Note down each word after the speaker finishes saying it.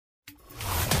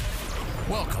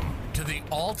Welcome to the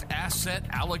Alt Asset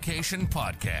Allocation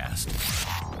Podcast,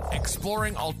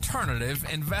 exploring alternative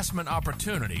investment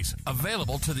opportunities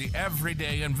available to the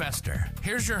everyday investor.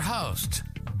 Here's your host,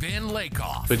 Ben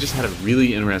Lakoff. So I just had a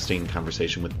really interesting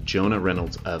conversation with Jonah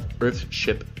Reynolds of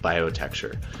EarthShips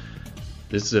Biotecture.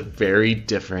 This is a very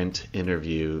different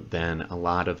interview than a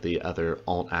lot of the other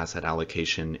alt asset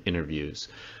allocation interviews.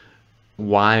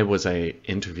 Why was I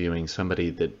interviewing somebody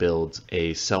that builds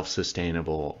a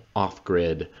self-sustainable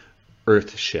off-grid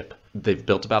EarthShip? They've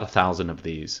built about 1,000 of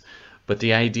these, but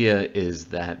the idea is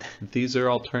that these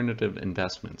are alternative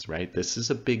investments, right? This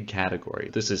is a big category.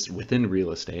 This is within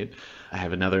real estate. I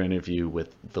have another interview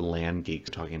with the land geeks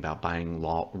talking about buying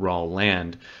raw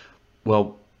land.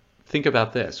 Well, think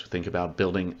about this. Think about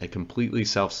building a completely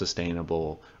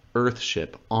self-sustainable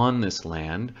EarthShip on this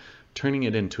land, turning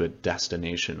it into a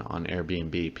destination on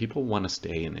Airbnb. People want to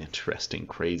stay in interesting,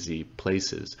 crazy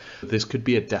places. This could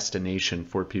be a destination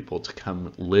for people to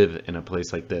come live in a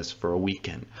place like this for a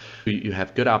weekend. You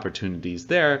have good opportunities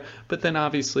there, but then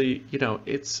obviously,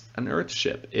 it's an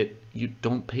EarthShip. You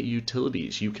don't pay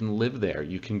utilities. You can live there.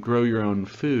 You can grow your own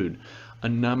food. A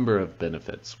number of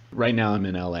benefits. Right now I'm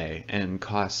in LA, and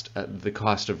the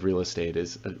cost of real estate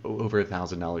is over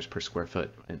 $1,000 per square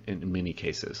foot in many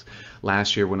cases.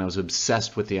 Last year, when I was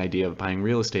obsessed with the idea of buying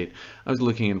real estate, I was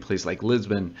looking in a place like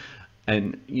Lisbon,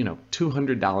 and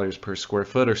 $200 per square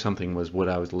foot or something was what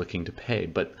I was looking to pay.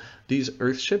 But these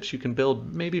EarthShips you can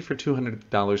build maybe for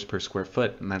 $200 per square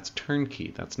foot, and that's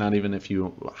turnkey. That's not even if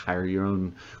you hire your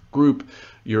own group,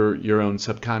 your own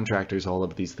subcontractors, all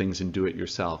of these things, and do it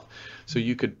yourself. So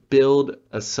you could build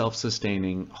a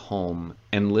self-sustaining home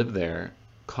and live there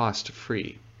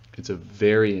cost-free. It's a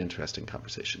very interesting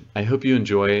conversation. I hope you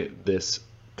enjoy this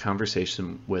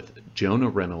conversation with Jonah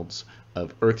Reynolds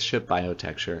of EarthShips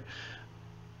Biotecture.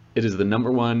 It is the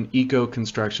 #1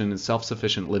 eco-construction and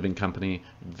self-sufficient living company.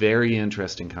 Very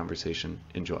interesting conversation.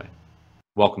 Enjoy.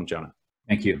 Welcome, Jonah.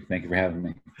 Thank you. Thank you for having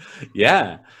me.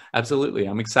 Yeah, absolutely.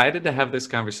 I'm excited to have this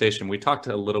conversation. We talked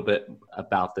a little bit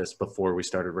about this before we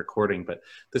started recording, but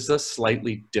this is a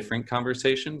slightly different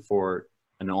conversation for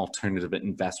an alternative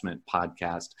investment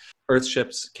podcast.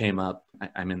 EarthShips came up.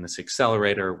 I'm in this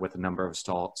accelerator with a number of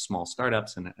small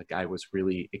startups, and a guy was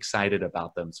really excited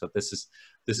about them. So this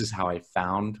is how I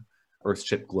found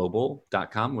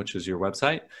earthshipglobal.com, which is your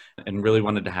website, and really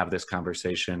wanted to have this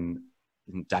conversation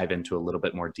and dive into a little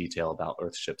bit more detail about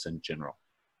EarthShips in general.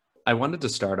 I wanted to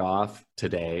start off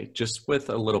today just with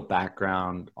a little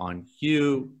background on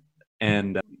you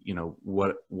and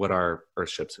what are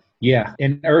EarthShips? Yeah,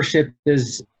 and EarthShip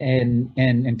is an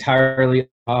entirely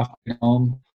off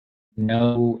home,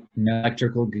 no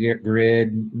electrical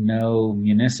grid, no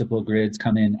municipal grids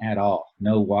come in at all.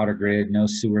 No water grid, no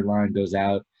sewer line goes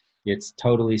out. It's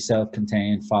totally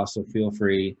self-contained, fossil fuel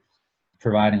free,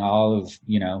 providing all of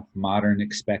modern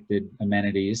expected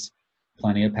amenities,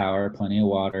 plenty of power, plenty of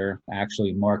water,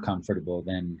 actually more comfortable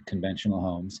than conventional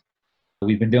homes.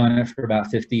 We've been doing it for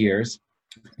about 50 years,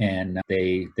 and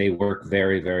they work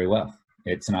very, very well.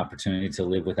 It's an opportunity to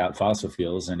live without fossil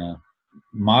fuels in a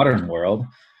modern world,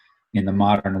 in the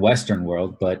modern Western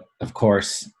world, but of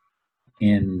course,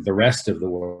 in the rest of the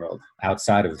world,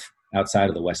 outside of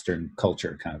the Western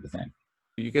culture kind of a thing.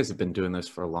 You guys have been doing this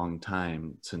for a long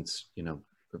time, since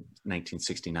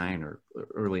 1969 or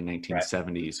early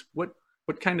 1970s. Right.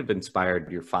 What kind of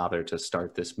inspired your father to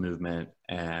start this movement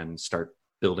and start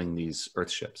building these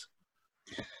EarthShips?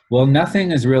 Well,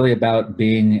 nothing is really about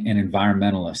being an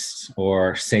environmentalist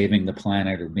or saving the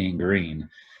planet or being green.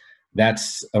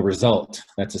 That's a result.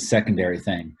 That's a secondary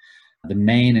thing. The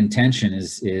main intention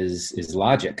is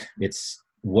logic. It's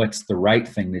what's the right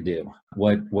thing to do?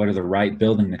 What are the right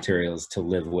building materials to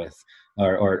live with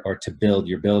or to build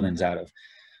your buildings out of?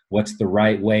 What's the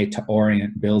right way to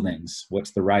orient buildings?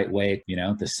 What's the right way,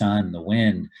 the sun, the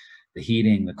wind, the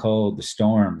heating, the cold, the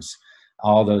storms,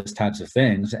 all those types of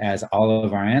things, as all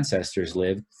of our ancestors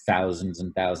lived thousands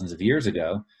and thousands of years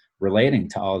ago, relating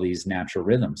to all these natural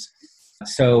rhythms.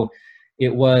 So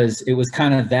it was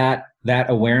kind of that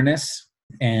awareness.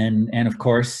 And of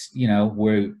course,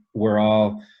 we're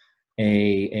all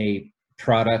a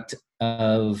product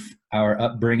of our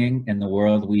upbringing and the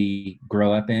world we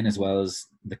grow up in, as well as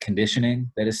the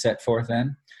conditioning that is set forth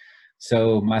then.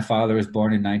 So my father was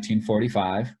born in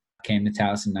 1945, came to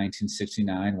Taos in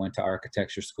 1969, went to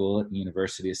architecture school at the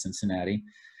University of Cincinnati.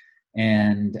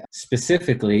 And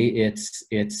specifically,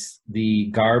 it's the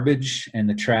garbage and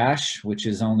the trash, which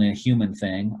is only a human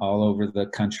thing, all over the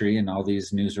country and all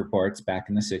these news reports back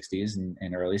in the 60s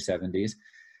and early 70s,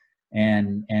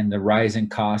 and the rising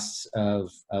costs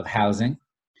of housing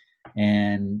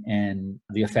and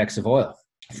the effects of oil.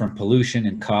 from pollution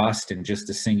and cost and just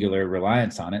a singular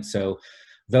reliance on it. So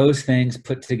those things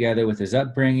put together with his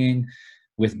upbringing,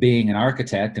 with being an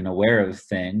architect and aware of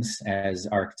things as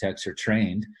architects are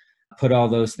trained, put all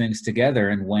those things together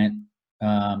and went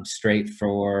straight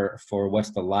for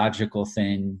what's the logical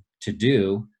thing to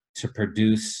do to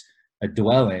produce a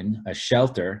dwelling, a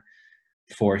shelter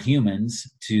for humans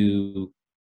to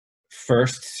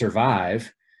first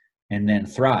survive and then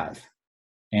thrive.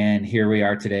 And here we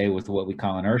are today with what we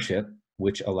call an Earthship,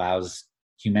 which allows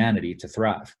humanity to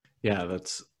thrive. Yeah,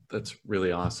 that's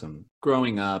really awesome.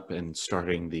 Growing up and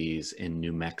starting these in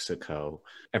New Mexico,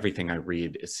 everything I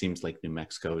read, it seems like New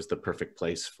Mexico is the perfect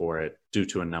place for it due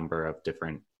to a number of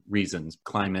different reasons,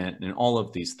 climate and all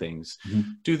of these things. Mm-hmm.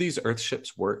 Do these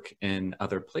Earthships work in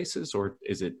other places, or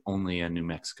is it only a New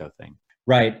Mexico thing?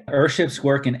 Right. Earthships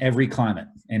work in every climate,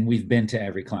 and we've been to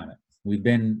every climate. We've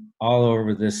been all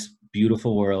over this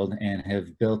beautiful world and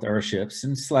have built Earthships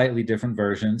in slightly different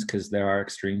versions because there are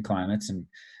extreme climates and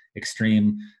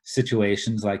extreme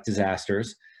situations like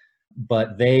disasters,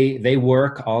 but they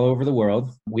work all over the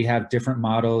world. We have different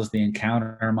models, the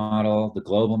encounter model, the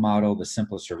global model, the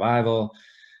simple survival,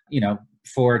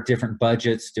 for different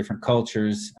budgets, different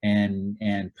cultures, and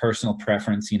personal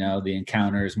preference. The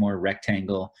encounter is more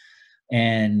rectangle.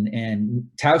 And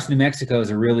Taos, New Mexico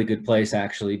is a really good place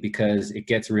actually, because it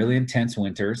gets really intense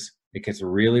winters. It gets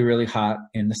really, really hot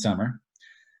in the summer,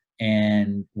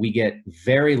 and we get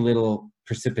very little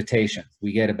precipitation.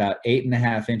 We get about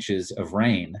 8.5 inches of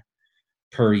rain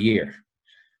per year,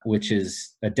 which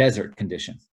is a desert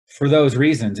condition. For those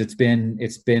reasons, it's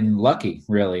been lucky,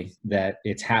 really, that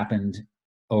it's happened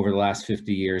over the last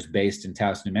 50 years based in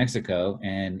Taos, New Mexico.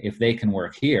 And if they can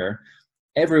work here,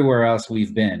 everywhere else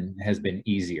we've been has been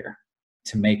easier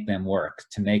to make them work,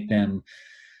 to make them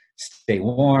stay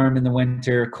warm in the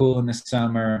winter, cool in the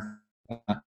summer,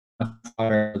 a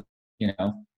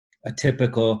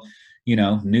typical,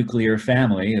 nuclear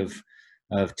family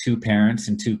of 2 parents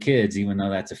and 2 kids, even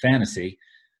though that's a fantasy,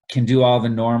 can do all the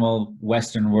normal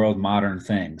Western world modern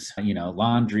things,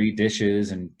 laundry,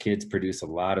 dishes, and kids produce a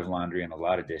lot of laundry and a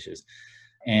lot of dishes.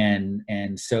 And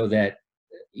so that,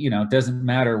 it doesn't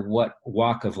matter what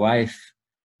walk of life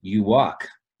you walk,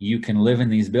 you can live in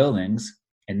these buildings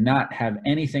and not have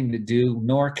anything to do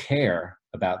nor care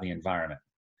about the environment.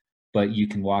 But you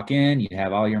can walk in, you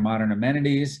have all your modern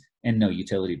amenities and no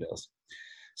utility bills.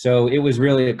 So it was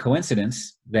really a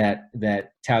coincidence that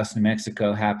Taos, New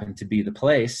Mexico happened to be the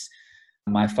place.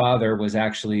 My father was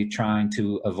actually trying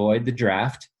to avoid the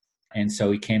draft. And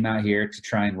so he came out here to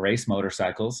try and race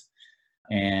motorcycles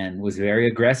and was very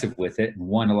aggressive with it and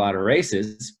won a lot of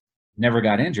races, never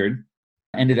got injured,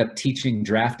 ended up teaching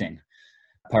drafting,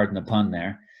 pardon the pun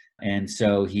there. And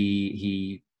so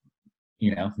he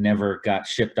never got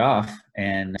shipped off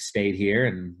and stayed here,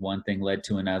 and one thing led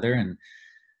to another. And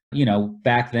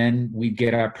back then we'd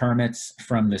get our permits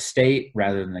from the state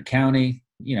rather than the county,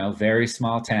 very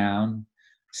small town,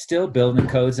 still building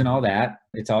codes and all that.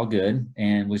 It's all good.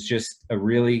 And was just a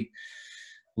really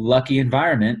lucky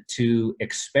environment to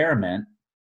experiment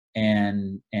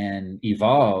and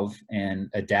evolve and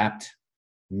adapt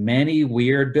many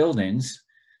weird buildings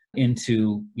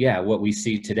into, what we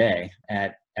see today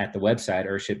at the website,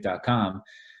 earthship.com,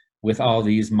 with all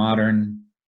these modern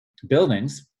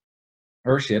buildings,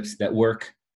 Earthships that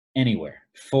work anywhere,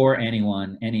 for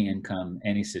anyone, any income,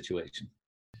 any situation.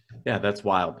 Yeah, that's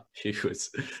wild. He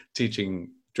was teaching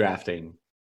drafting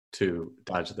to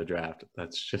dodge the draft.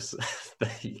 That's just,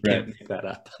 you can't make that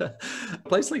up. A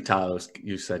place like Taos,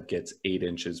 you said, gets 8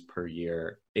 inches per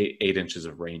year, 8 inches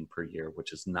of rain per year,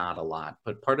 which is not a lot.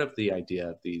 But part of the idea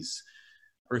of these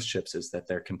Earthships is that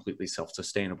they're completely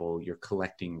self-sustainable. You're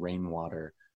collecting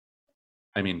rainwater.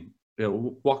 I mean,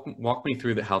 walk me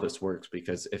through how this works,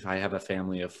 because if I have a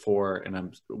family of 4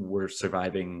 and we're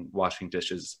surviving washing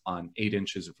dishes on 8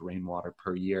 inches of rainwater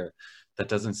per year, that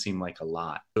doesn't seem like a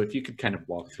lot. So if you could kind of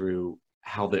walk through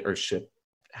how the Earthship,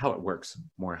 how it works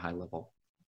more high level.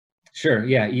 Sure.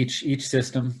 Yeah. Each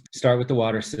system, start with the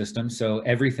water system. So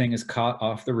everything is caught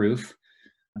off the roof.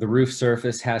 The roof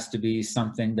surface has to be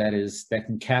something that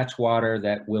can catch water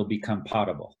that will become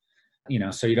potable.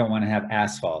 So you don't want to have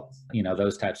asphalt,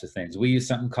 those types of things. We use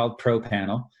something called Pro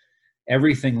Panel.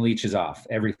 Everything leaches off.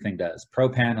 Everything does. Pro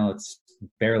Panel, it's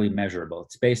barely measurable.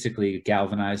 It's basically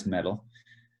galvanized metal.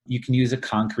 You can use a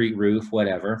concrete roof,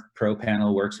 whatever. Pro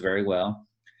Panel works very well.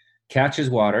 Catches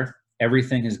water.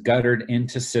 Everything is guttered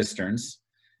into cisterns.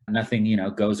 Nothing,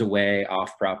 goes away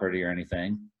off property or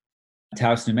anything.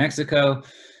 Taos, New Mexico,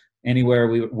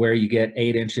 anywhere where you get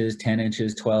 8 inches, 10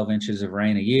 inches, 12 inches of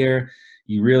rain a year,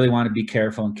 you really want to be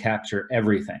careful and capture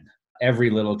everything. every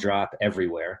little drop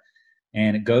everywhere.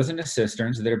 And it goes into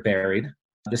cisterns that are buried.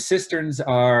 The cisterns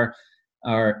are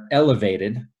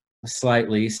elevated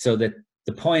slightly so that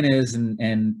the point is,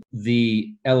 and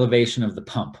the elevation of the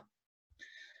pump.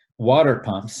 Water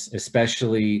pumps,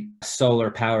 especially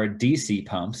solar-powered DC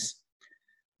pumps,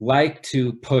 like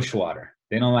to push water.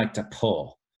 They don't like to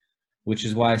pull, which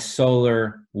is why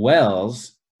solar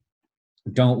wells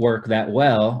don't work that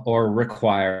well or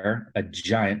require a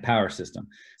giant power system.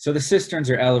 So the cisterns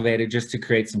are elevated just to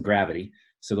create some gravity.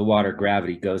 So the water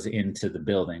gravity goes into the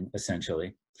building,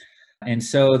 essentially. And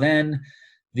so then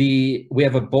we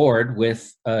have a board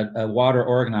with a water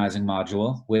organizing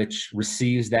module, which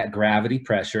receives that gravity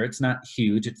pressure. It's not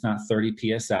huge. It's not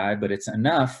 30 PSI, but it's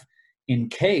enough in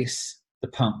case the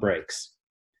pump breaks.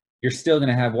 You're still going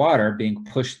to have water being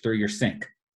pushed through your sink,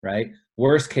 right?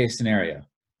 Worst case scenario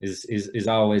is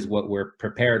always what we're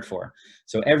prepared for.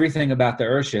 So everything about the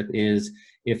EarthShip is,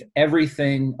 if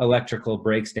everything electrical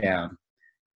breaks down,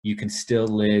 you can still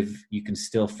live, you can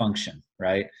still function,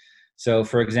 right? So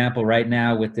for example, right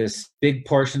now with this, big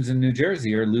portions in New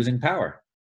Jersey are losing power.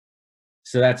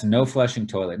 So that's no flushing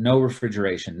toilet, no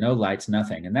refrigeration, no lights,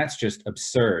 nothing. And that's just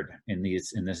absurd in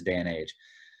this day and age.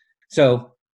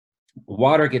 So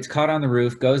water gets caught on the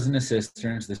roof, goes into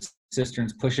cisterns, the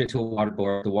cisterns push it to a water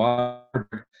board, the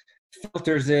water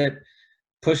filters it,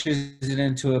 pushes it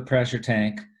into a pressure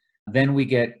tank. Then we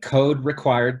get code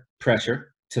required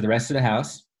pressure to the rest of the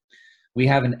house. We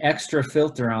have an extra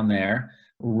filter on there.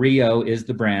 Rio is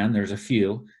the brand. There's a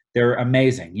few. They're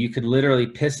amazing. You could literally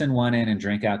piss in one end and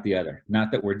drink out the other.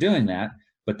 Not that we're doing that,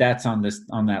 but that's on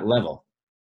that level.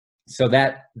 So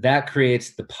that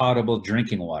creates the potable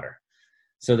drinking water.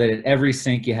 So that at every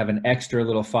sink you have an extra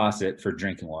little faucet for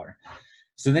drinking water.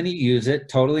 So then you use it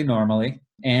totally normally.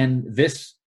 And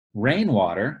this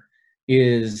rainwater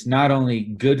is not only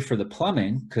good for the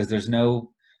plumbing, because there's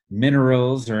no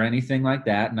minerals or anything like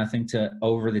that, nothing to,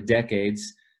 over the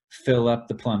decades, fill up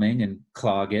the plumbing and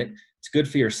clog it. It's good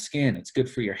for your skin. It's good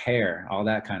for your hair, all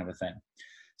that kind of a thing.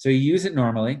 So you use it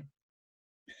normally.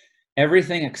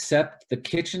 Everything except the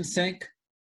kitchen sink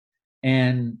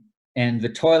and the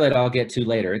toilet I'll get to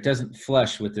later. It doesn't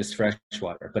flush with this fresh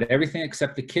water, but everything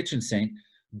except the kitchen sink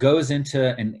goes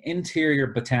into an interior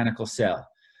botanical cell,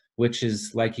 which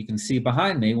is, like you can see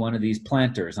behind me, one of these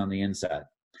planters on the inside.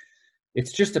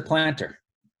 It's just a planter.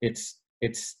 It's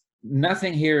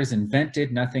nothing here is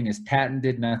invented, nothing is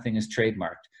patented, nothing is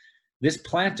trademarked. This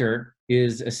planter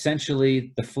is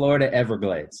essentially the Florida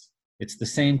Everglades. It's the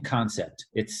same concept.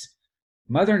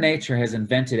 Mother Nature has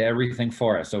invented everything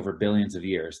for us over billions of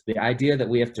years. The idea that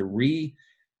we have to reinvent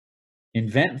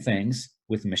things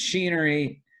with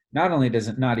machinery, not only does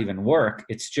it not even work,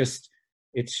 it's just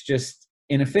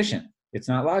inefficient. It's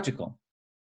not logical.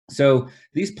 So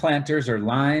these planters are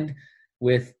lined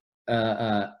with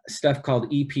stuff called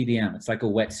EPDM. It's like a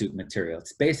wetsuit material.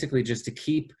 It's basically just to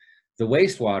keep the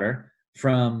wastewater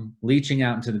from leaching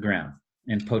out into the ground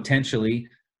and potentially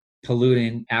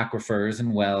polluting aquifers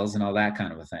and wells and all that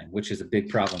kind of a thing, which is a big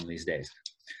problem these days.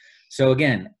 So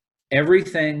again,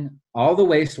 everything, all the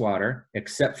wastewater,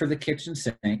 except for the kitchen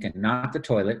sink and not the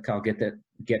toilet, I'll get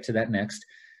to that next,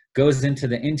 goes into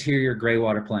the interior gray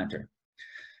water planter.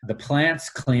 The plants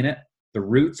clean it, the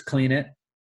roots clean it,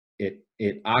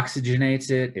 it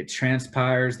oxygenates it, it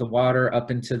transpires the water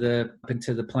up into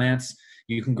the plants.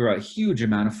 You can grow a huge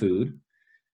amount of food,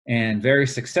 and very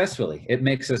successfully. It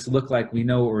makes us look like we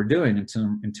know what we're doing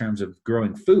in terms of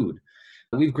growing food.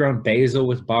 We've grown basil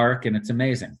with bark, and it's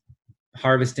amazing.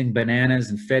 Harvesting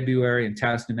bananas in February in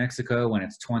Taos, New Mexico, when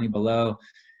it's 20 below,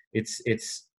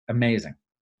 it's amazing.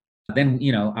 Then,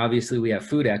 obviously we have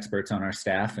food experts on our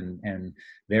staff, and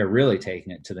they're really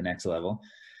taking it to the next level.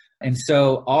 And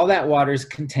so all that water is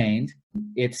contained,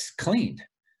 it's cleaned.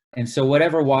 And so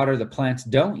whatever water the plants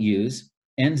don't use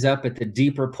ends up at the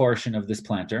deeper portion of this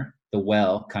planter, the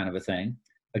well kind of a thing.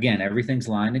 Again, everything's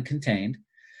lined and contained.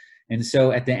 And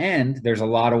so at the end, there's a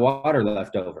lot of water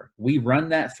left over. We run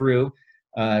that through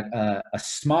a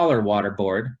smaller water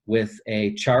board with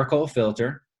a charcoal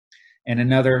filter and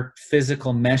another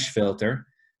physical mesh filter.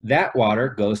 That water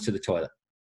goes to the toilet.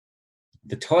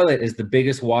 The toilet is the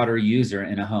biggest water user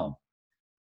in a home.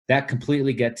 That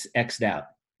completely gets X'd out,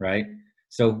 right?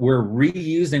 So we're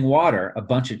reusing water a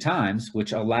bunch of times,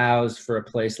 which allows for a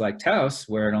place like Taos,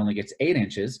 where it only gets 8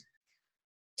 inches,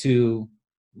 you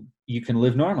can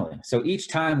live normally. So each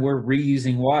time we're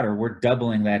reusing water, we're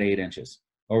doubling that 8 inches,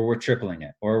 or we're tripling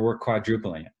it, or we're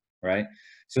quadrupling it, right?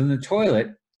 So then the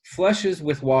toilet flushes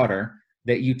with water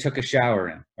that you took a shower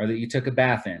in, or that you took a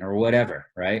bath in, or whatever,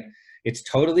 right? It's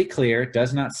totally clear, it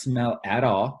does not smell at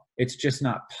all. It's just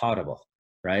not potable,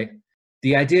 right?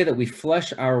 the idea that we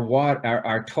flush our water,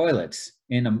 our toilets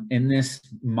in this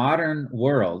modern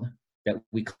world that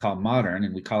we call modern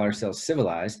and we call ourselves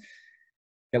civilized,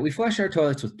 that we flush our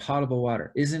toilets with potable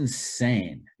water is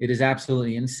insane. It is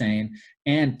absolutely insane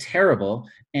and terrible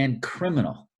and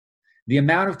criminal. The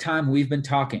amount of time we've been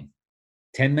talking,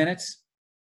 10 minutes,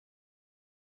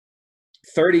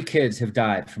 30 kids have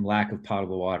died from lack of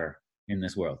potable water in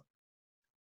this world.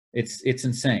 It's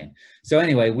insane. So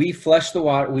anyway, we flush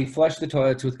the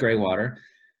toilets with gray water.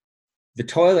 The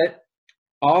toilet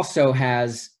also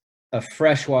has a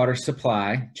freshwater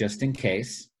supply just in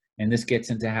case, and this gets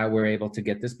into how we're able to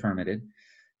get this permitted.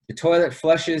 The toilet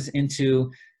flushes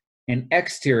into an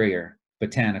exterior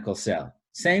botanical cell.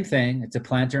 Same thing, it's a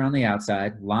planter on the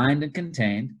outside, lined and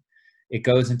contained. It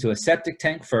goes into a septic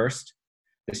tank first.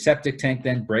 The septic tank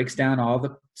then breaks down all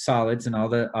the solids and all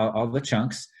the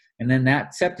chunks, and then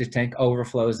that septic tank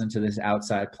overflows into this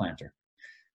outside planter.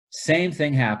 Same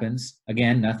thing happens.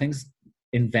 Again, nothing's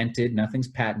invented, nothing's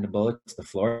patentable. It's the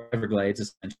Florida Everglades,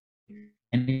 essentially.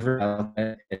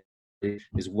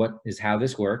 Is how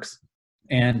this works.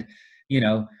 And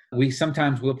we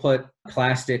sometimes will put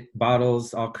plastic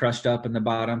bottles all crushed up in the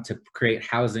bottom to create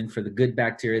housing for the good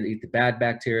bacteria that eat the bad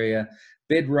bacteria.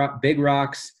 Big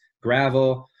rocks,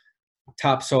 gravel,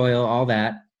 topsoil, all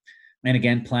that. And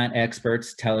again, plant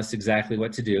experts tell us exactly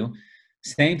what to do.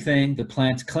 Same thing, the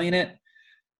plants clean it,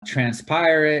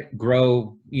 transpire it,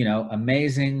 grow,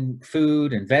 amazing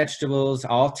food and vegetables,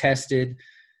 all tested.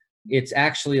 It's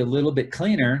actually a little bit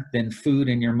cleaner than food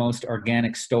in your most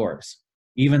organic stores,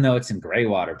 even though it's in gray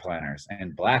water planters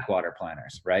and black water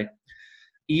planters, right?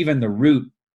 Even the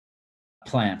root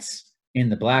plants in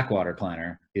the black water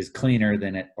planter is cleaner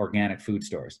than at organic food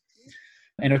stores.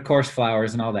 And of course,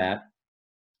 flowers and all that.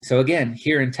 So again,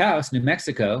 here in Taos, New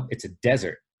Mexico, it's a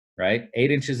desert, right?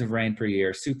 8 inches of rain per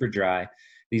year, super dry.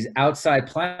 These outside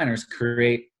planters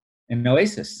create an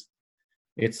oasis.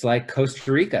 It's like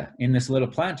Costa Rica in this little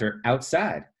planter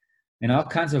outside, and all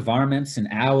kinds of varmints and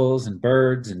owls and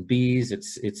birds and bees.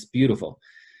 It's beautiful.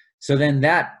 So then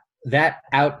that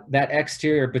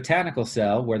exterior botanical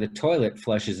cell where the toilet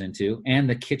flushes into and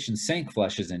the kitchen sink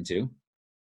flushes into,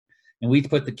 and we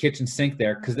put the kitchen sink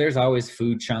there because there's always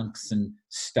food chunks and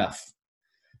stuff.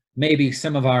 Maybe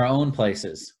some of our own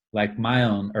places, like my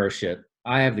own EarthShip,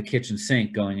 I have the kitchen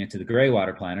sink going into the gray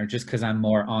water planter just because I'm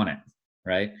more on it,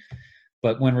 right?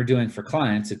 But when we're doing for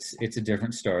clients, it's a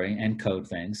different story, and code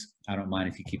things. I don't mind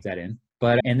if you keep that in.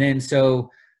 And then so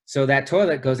that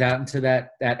toilet goes out into that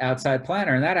outside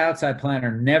planter, and that outside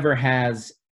planter never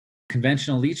has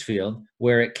conventional leach field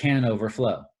where it can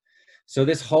overflow. So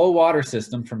this whole water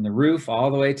system from the roof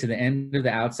all the way to the end of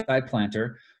the outside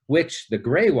planter, which the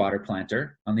gray water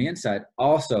planter on the inside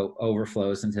also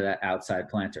overflows into that outside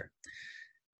planter.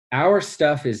 Our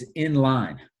stuff is in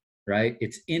line, right?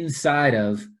 It's inside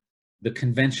of the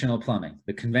conventional plumbing,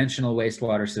 the conventional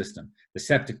wastewater system, the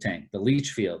septic tank, the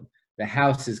leach field. The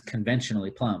house is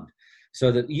conventionally plumbed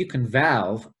so that you can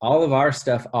valve all of our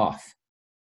stuff off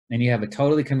and you have a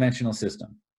totally conventional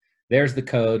system. There's the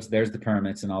codes, there's the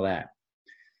permits and all that.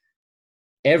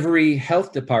 Every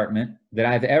health department that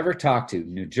I've ever talked to,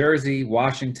 New Jersey,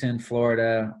 Washington,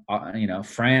 Florida,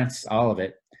 France, all of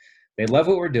it, they love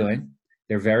what we're doing.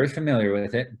 They're very familiar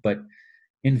with it, but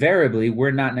invariably,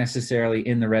 we're not necessarily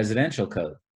in the residential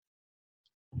code.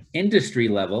 Industry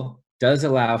level does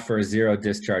allow for a zero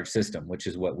discharge system, which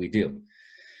is what we do.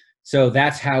 So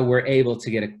that's how we're able to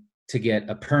get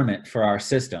a permit for our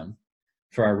system,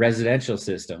 for our residential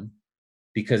system,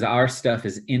 because our stuff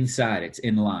is inside, it's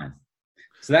in line.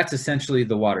 So that's essentially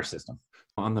the water system.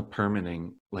 On the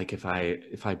permitting, like if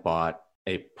I bought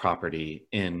a property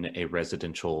in a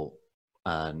residential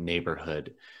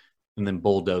neighborhood and then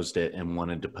bulldozed it and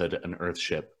wanted to put an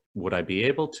EarthShip, would I be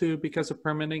able to because of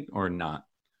permitting or not?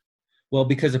 Well,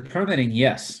 because of permitting,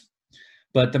 yes.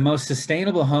 But the most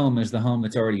sustainable home is the home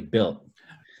that's already built.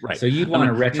 Right. So you'd want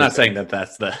to retrofit. I'm not saying that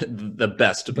that's the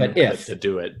best to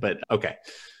do it, but okay.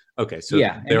 So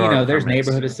yeah, and there's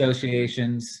neighborhood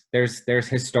associations, there's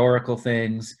historical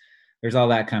things, there's all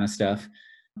that kind of stuff.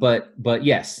 But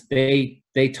yes, they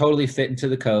totally fit into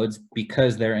the codes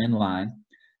because they're in line.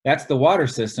 That's the water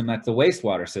system. That's the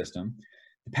wastewater system.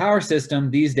 The power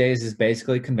system these days is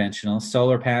basically conventional.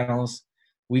 Solar panels.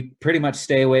 We pretty much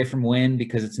stay away from wind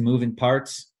because it's moving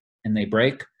parts and they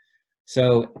break.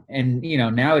 So, and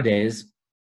nowadays,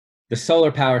 the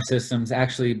solar power systems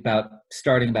actually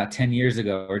starting about 10 years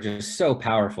ago are just so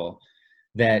powerful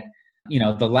that,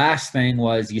 the last thing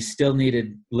was you still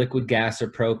needed liquid gas or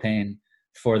propane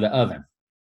for the oven,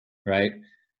 right?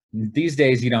 These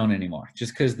days you don't anymore,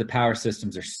 just because the power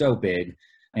systems are so big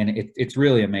And it's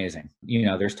really amazing. You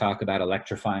know, there's talk about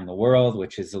electrifying the world,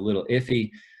 which is a little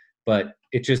iffy, but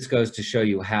it just goes to show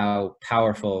you how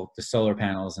powerful the solar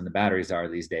panels and the batteries are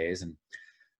these days.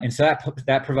 And so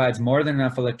that provides more than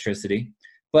enough electricity,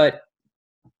 but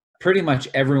pretty much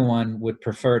everyone would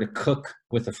prefer to cook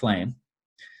with a flame.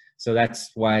 So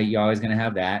that's why you're always going to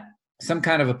have that. Some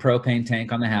kind of a propane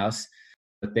tank on the house,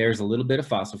 but there's a little bit of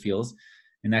fossil fuels,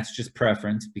 and that's just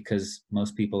preference because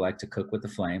most people like to cook with the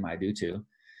flame. I do too.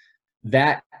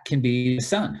 That can be the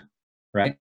sun,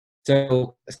 right?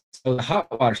 So the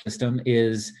hot water system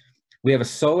is, we have a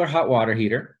solar hot water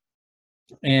heater,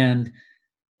 and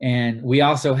we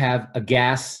also have a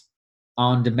gas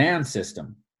on demand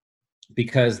system,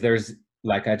 because there's,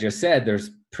 like I just said,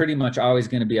 there's pretty much always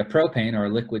going to be a propane or a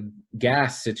liquid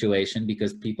gas situation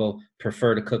because people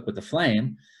prefer to cook with the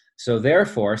flame. So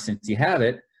therefore, since you have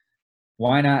it,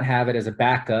 why not have it as a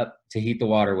backup to heat the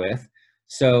water with?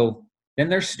 So then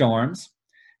there's storms.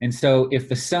 And so if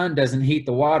the sun doesn't heat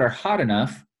the water hot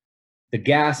enough, the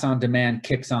gas on demand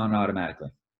kicks on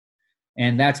automatically.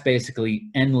 And that's basically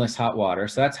endless hot water.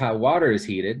 So that's how water is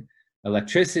heated.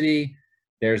 Electricity,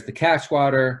 there's the catch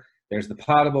water, there's the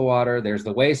potable water, there's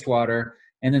the wastewater,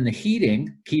 and then the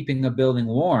heating, keeping a building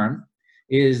warm,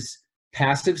 is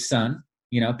passive sun,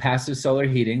 passive solar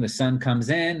heating. The sun comes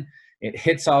in, it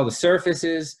hits all the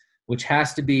surfaces, which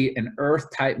has to be an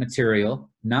earth-type material,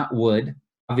 not wood.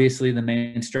 Obviously, the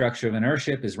main structure of an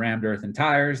Earthship is rammed earth and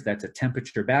tires. That's a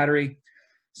temperature battery.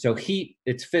 So heat,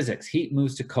 it's physics. Heat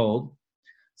moves to cold.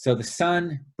 So the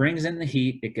sun brings in the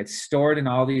heat. It gets stored in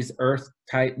all these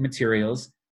earth-type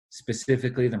materials,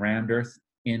 specifically the rammed earth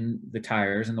in the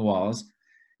tires and the walls.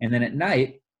 And then at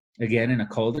night, again, in a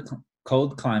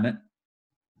cold climate,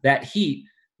 that heat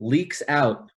leaks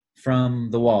out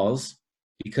from the walls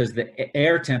because the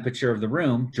air temperature of the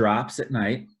room drops at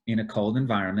night in a cold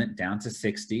environment down to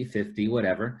 60, 50,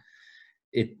 whatever.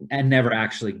 And never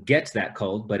actually gets that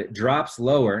cold, but it drops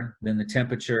lower than the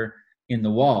temperature in the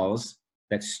walls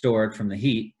that's stored from the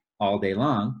heat all day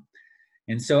long.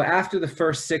 And so after the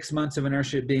first 6 months of an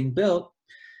Earthship being built,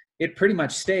 it pretty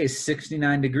much stays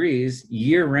 69 degrees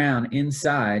year round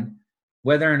inside,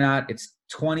 whether or not it's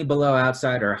 20 below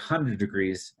outside or 100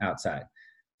 degrees outside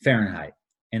Fahrenheit.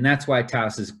 And that's why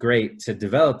Taos is great to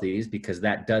develop these, because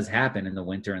that does happen in the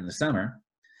winter and the summer.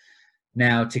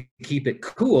 Now, to keep it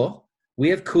cool, we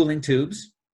have cooling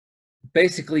tubes.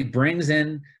 Basically brings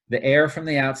in the air from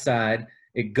the outside.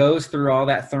 It goes through all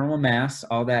that thermal mass,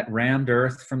 all that rammed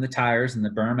earth from the tires and the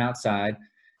berm outside.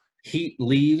 Heat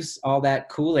leaves all that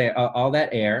cool air, all that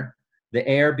air. The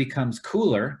air becomes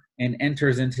cooler and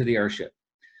enters into the Earthship.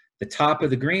 The top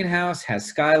of the greenhouse has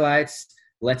skylights,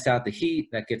 lets out the heat,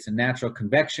 that gets a natural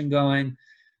convection going.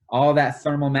 All that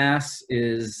thermal mass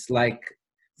is like,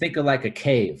 think of like a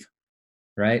cave,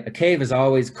 right? A cave is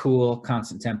always cool,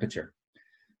 constant temperature.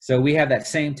 So we have that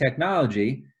same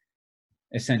technology,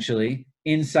 essentially,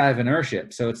 inside of an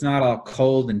Earthship. So it's not all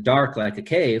cold and dark like a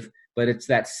cave, but it's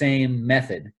that same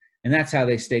method. And that's how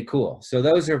they stay cool. So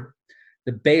those are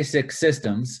the basic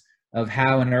systems of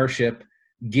how an Earthship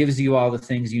gives you all the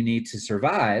things you need to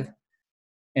survive.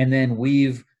 And then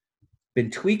we've been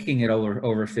tweaking it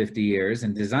over 50 years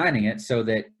and designing it so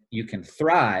that you can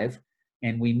thrive,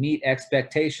 and we meet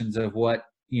expectations of what,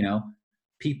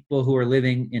 people who are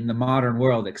living in the modern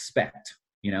world expect,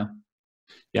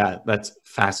 Yeah, that's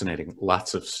fascinating.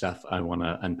 Lots of stuff I want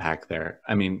to unpack there.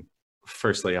 I mean,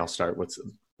 firstly, I'll start with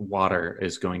water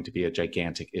is going to be a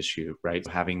gigantic issue, right?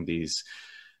 Having these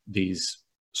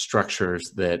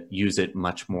structures that use it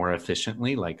much more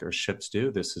efficiently, like Earthships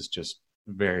do. This is just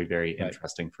very, very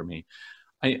interesting for me.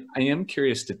 I am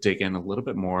curious to dig in a little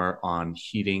bit more on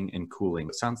heating and cooling.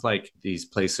 It sounds like these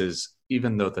places,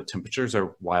 even though the temperatures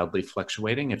are wildly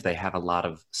fluctuating, if they have a lot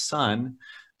of sun,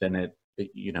 then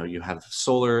you have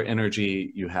solar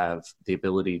energy, you have the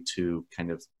ability to kind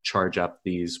of charge up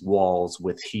these walls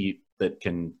with heat that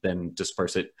can then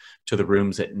disperse it to the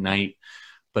rooms at night.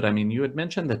 But I mean, you had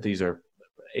mentioned that these are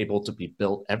able to be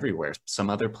built everywhere. Some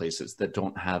other places that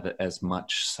don't have as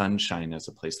much sunshine as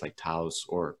a place like Taos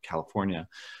or California,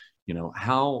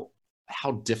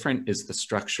 how different is the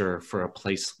structure for a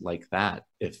place like that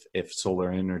if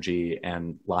solar energy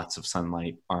and lots of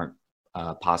sunlight aren't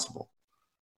possible?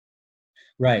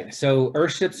 Right. So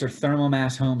Earthships are thermal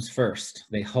mass homes first.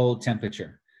 They hold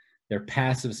temperature. They're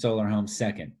passive solar homes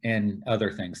second, and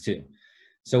other things too.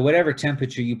 So whatever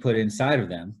temperature you put inside of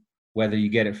them, whether you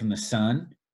get it from the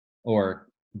sun or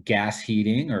gas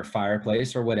heating or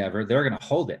fireplace or whatever, they're going to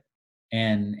hold it.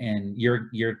 And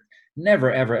you're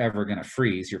never, ever, ever going to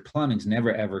freeze. Your plumbing's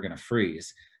never, ever going to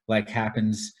freeze, like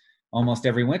happens almost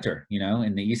every winter,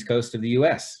 in the East Coast of the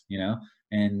US,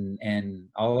 and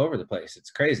all over the place.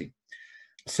 It's crazy.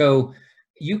 So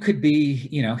you could be,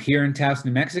 here in Taos,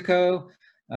 New Mexico,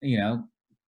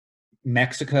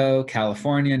 Mexico,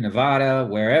 California, Nevada,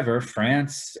 wherever,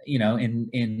 France,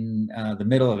 in the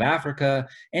middle of Africa,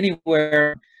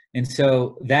 anywhere. And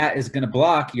so that is going to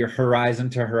block your horizon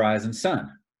to horizon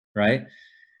sun, right?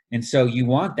 And so you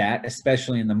want that,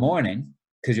 especially in the morning,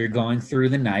 because you're going through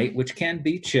the night, which can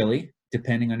be chilly,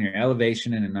 depending on your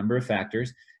elevation and a number of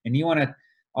factors. And you want to,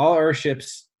 all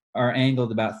EarthShips are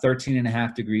angled about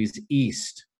 13.5 degrees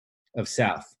east of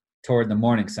south toward the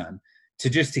morning sun to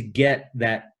get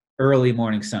that early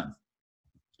morning sun.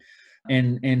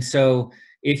 And so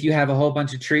if you have a whole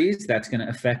bunch of trees, that's going to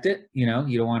affect it. You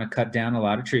don't want to cut down a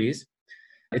lot of trees.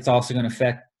 It's also going to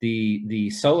affect the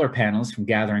solar panels from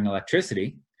gathering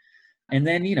electricity. And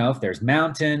then, if there's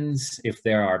mountains, if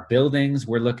there are buildings,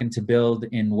 we're looking to build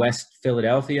in West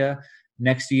Philadelphia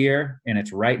next year, and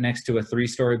it's right next to a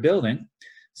 3-story building.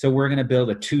 So we're going to build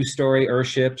a 2-story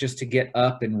EarthShip just to get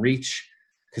up and reach,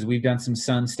 because we've done some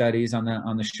sun studies on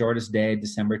the shortest day,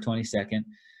 December 22nd,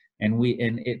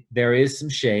 and there is some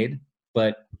shade,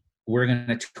 but we're going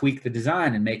to tweak the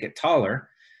design and make it taller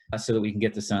so that we can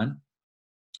get the sun.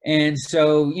 And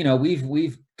so,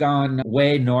 we've gone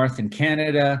way north in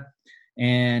Canada,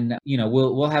 and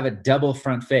we'll have a double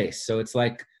front face, so it's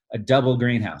like a double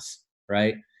greenhouse,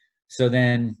 right? So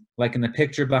then, like in the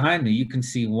picture behind me, you can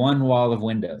see one wall of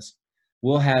windows.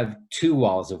 We'll have 2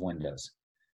 walls of windows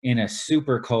in a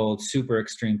super cold, super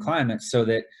extreme climate, so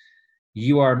that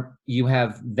you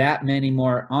have that many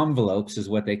more envelopes, is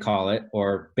what they call it,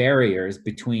 or barriers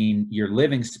between your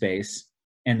living space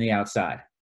and the outside,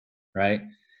 right?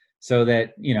 So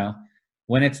that,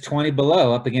 when it's 20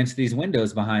 below up against these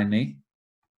windows behind me,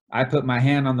 I put my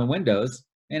hand on the windows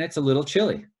and it's a little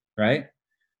chilly, right?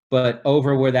 But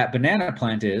over where that banana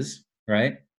plant is,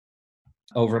 right,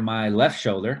 over my left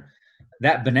shoulder,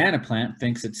 that banana plant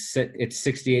thinks it's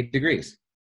 68 degrees,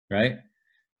 right?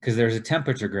 Because there's a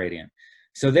temperature gradient.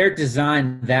 So they're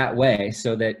designed that way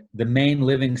so that the main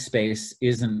living space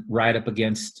isn't right up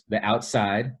against the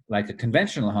outside, like a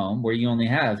conventional home where you only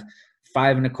have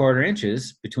 5¼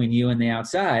 inches between you and the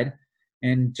outside,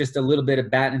 and just a little bit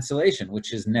of batt insulation,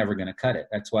 which is never going to cut it.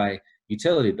 That's why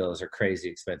utility bills are crazy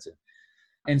expensive.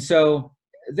 And so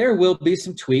there will be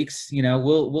some tweaks.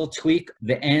 We'll tweak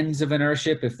the ends of an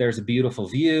EarthShip if there's a beautiful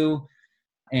view.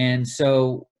 And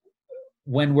so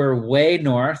when we're way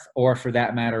north, or for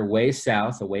that matter, way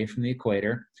south, away from the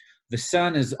equator, the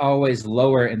sun is always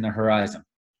lower in the horizon.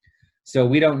 So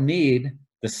we don't need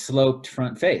the sloped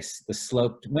front face, the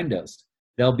sloped windows.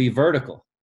 They'll be vertical,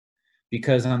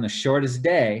 because on the shortest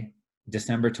day,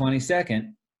 December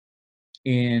 22nd,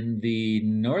 in the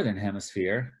northern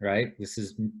hemisphere, right? This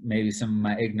is maybe some of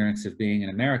my ignorance of being in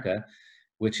America,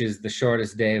 which is the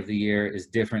shortest day of the year is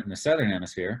different in the southern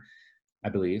hemisphere, I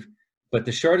believe. But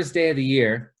the shortest day of the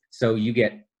year, so you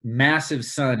get massive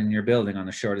sun in your building on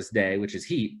the shortest day, which is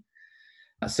heat.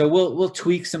 So we'll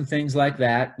tweak some things like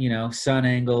that, sun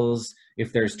angles,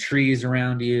 if there's trees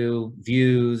around you,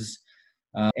 views,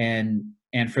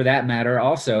 and for that matter,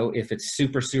 also, if it's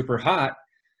super, super hot,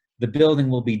 the building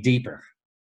will be deeper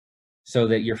so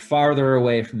that you're farther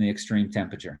away from the extreme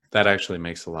temperature. That actually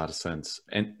makes a lot of sense.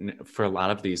 And for a lot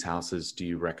of these houses, do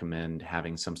you recommend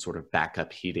having some sort of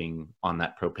backup heating on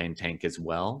that propane tank as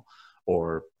well,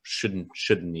 or shouldn't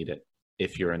need it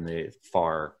if you're in the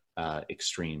far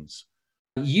extremes?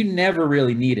 You never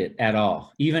really need it at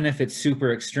all, even if it's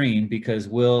super extreme, because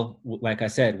like I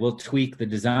said, we'll tweak the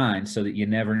design so that you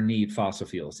never need fossil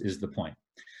fuels, is the point.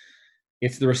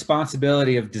 It's the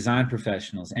responsibility of design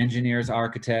professionals, engineers,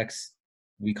 architects,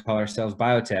 we call ourselves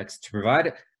biotechs, to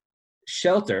provide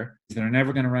shelter. They're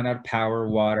never going to run out of power,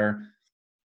 water.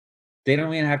 They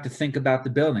don't even have to think about the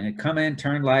building. They come in,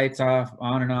 turn lights off,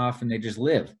 on and off, and they just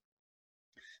live.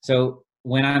 So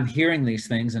when I'm hearing these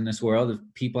things in this world of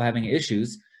people having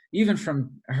issues, even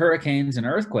from hurricanes and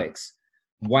earthquakes,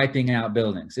 wiping out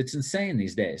buildings, it's insane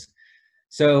these days.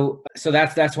 So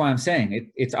that's why I'm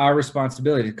saying it's our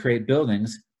responsibility to create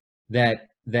buildings that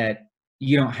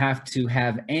you don't have to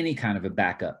have any kind of a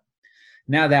backup.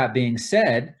 Now, that being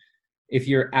said, if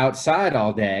you're outside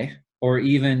all day, or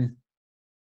even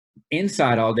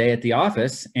inside all day at the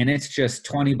office, and it's just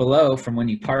 20 below from when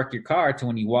you park your car to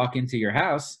when you walk into your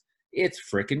house, it's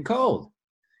freaking cold.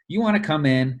 You want to come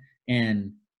in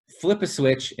and flip a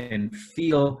switch and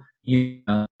feel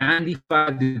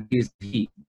 95 degrees of heat,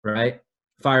 right?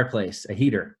 Fireplace, a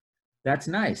heater. That's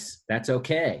nice. That's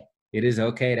okay. It is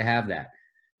okay to have that,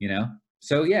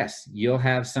 So yes, you'll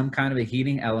have some kind of a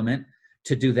heating element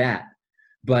to do that.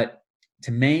 But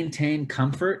to maintain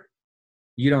comfort,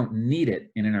 you don't need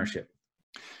it in an earthship.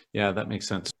 Yeah, that makes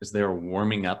sense. Is there a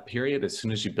warming up period? As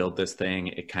soon as you build this thing,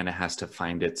 it kind of has to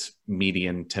find its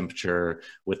median temperature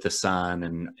with the sun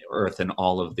and earth and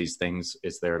all of these things.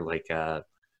 Is there like a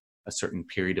certain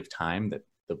period of time that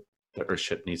the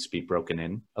earthship needs to be broken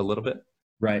in a little bit?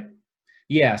 Right.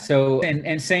 Yeah. So,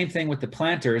 and same thing with the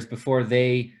planters before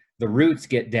the roots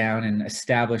get down and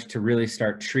established to really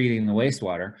start treating the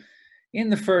wastewater. In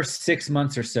the first 6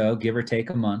 months or so, give or take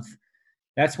a month,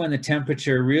 that's when the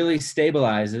temperature really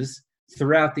stabilizes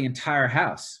throughout the entire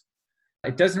house.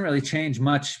 It doesn't really change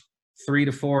much, 3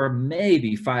 to 4,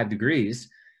 maybe 5 degrees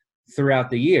throughout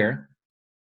the year.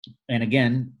 And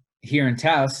again, here in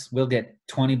Taos, we'll get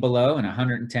 20 below and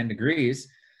 110 degrees.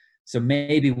 So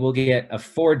maybe we'll get a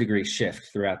 4-degree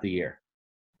shift throughout the year.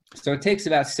 So it takes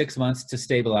about 6 months to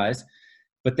stabilize,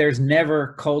 but there's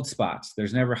never cold spots.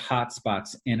 There's never hot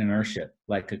spots in an earthship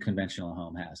like a conventional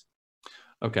home has.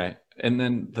 Okay. And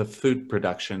then the food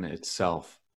production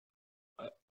itself,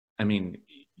 I mean,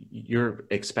 you're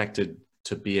expected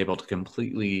to be able to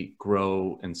completely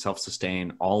grow and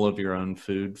self-sustain all of your own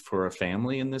food for a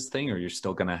family in this thing, or you're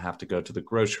still going to have to go to the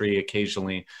grocery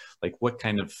occasionally? Like, what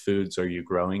kind of foods are you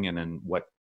growing and in what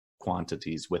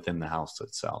quantities within the house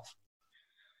itself?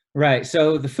 Right.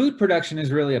 So the food production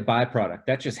is really a byproduct.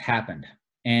 That just happened.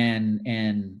 And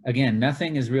again,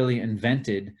 nothing is really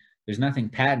invented. There's nothing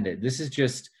patented. This is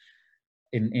just,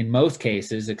 in most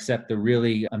cases, except the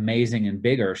really amazing and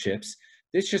big earthships,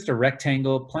 it's just a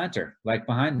rectangle planter like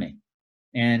behind me.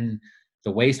 And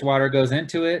the wastewater goes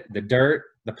into it, the dirt,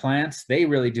 the plants, they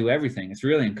really do everything. It's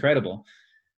really incredible.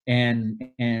 And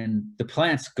the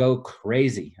plants go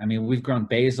crazy. I mean, we've grown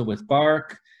basil with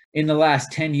bark. In the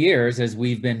last 10 years, as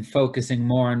we've been focusing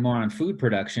more and more on food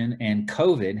production, and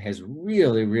COVID has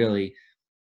really, really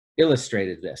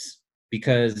illustrated this,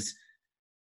 because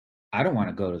I don't want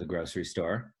to go to the grocery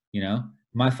store. You know,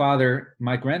 my father,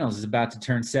 Mike Reynolds, is about to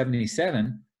turn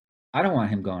 77. I don't want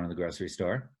him going to the grocery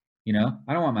store. You know,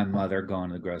 I don't want my mother going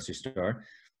to the grocery store.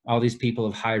 All these people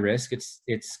of high risk.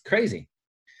 It's crazy.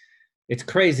 It's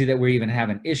crazy that we even have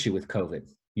an issue with COVID.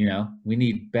 You know, we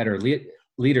need better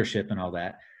leadership and all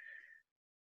that.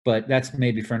 But that's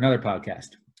maybe for another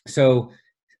podcast. So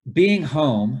being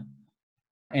home,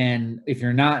 and if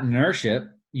you're not in an earthship,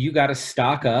 you got to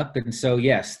stock up. And so,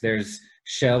 yes, there's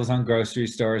shelves on grocery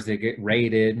stores that get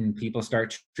raided and people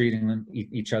start treating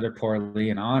each other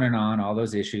poorly, and on, all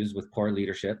those issues with poor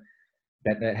leadership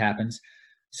that happens.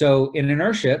 So in an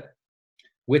earthship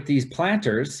with these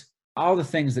planters, all the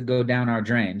things that go down our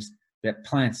drains that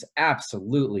plants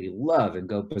absolutely love and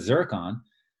go berserk on,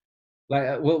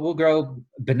 like we'll grow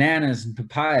bananas and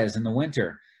papayas in the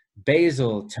winter,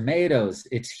 basil, tomatoes.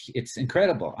 It's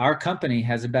incredible. Our company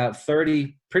has about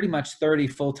 30, pretty much 30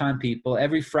 full-time people.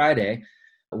 Every Friday,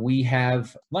 we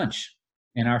have lunch,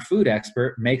 and our food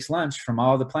expert makes lunch from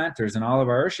all the planters and all of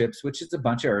our earthships, which is a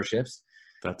bunch of earthships.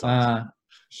 That's awesome.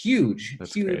 Huge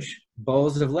Great.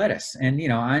 bowls of lettuce. And, you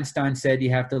know, Einstein said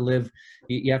you have to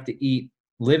eat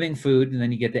living food, and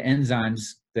then you get the enzymes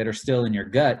that are still in your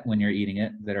gut when you're eating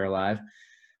it that are alive.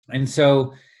 And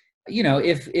so, you know,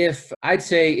 if I'd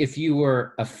say if you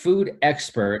were a food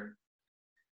expert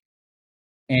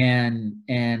and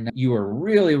you were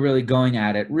really, really going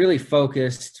at it, really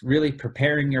focused, really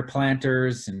preparing your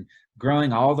planters and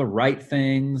growing all the right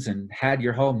things and had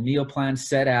your whole meal plan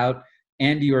set out,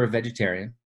 and you were a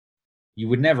vegetarian, you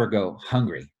would never go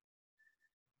hungry.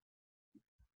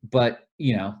 But,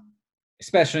 you know,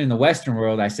 especially in the Western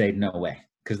world, I say no way,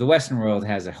 because the Western world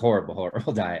has a horrible,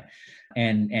 horrible diet,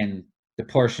 and the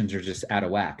portions are just out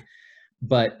of whack.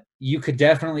 But you could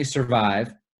definitely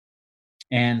survive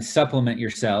and supplement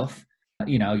yourself.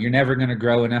 You know, you're never going to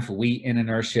grow enough wheat in an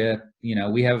earthship. You know,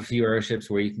 we have a few earthships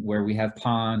where we have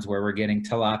ponds where we're getting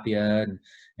tilapia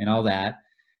and all that.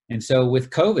 And so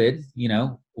with COVID, you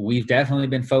know, we've definitely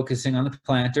been focusing on the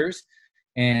planters,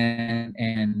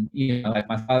 and you know, like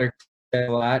my father said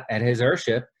a lot at his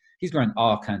earthship, he's growing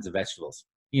all kinds of vegetables.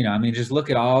 You know, I mean, just look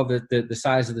at all the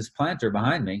size of this planter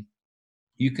behind me.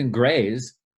 You can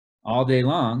graze all day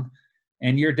long,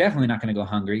 and you're definitely not going to go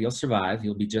hungry. You'll survive.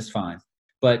 You'll be just fine.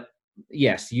 But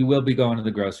yes, you will be going to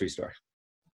the grocery store.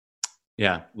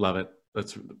 Yeah, love it.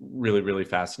 That's really, really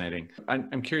fascinating.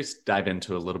 I'm curious to dive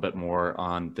into a little bit more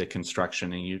on the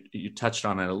construction, and you touched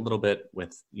on it a little bit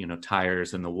with, you know,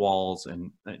 tires and the walls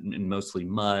and mostly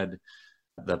mud,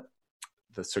 the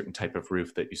certain type of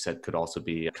roof that you said could also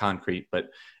be concrete. But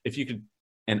if you could,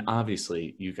 and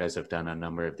obviously you guys have done a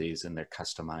number of these and they're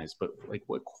customized, but like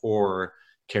what core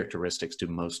characteristics do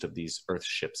most of these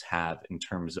earthships have in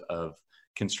terms of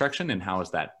construction, and how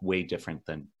is that way different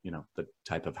than, the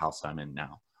type of house I'm in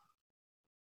now?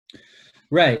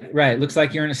 Right. Looks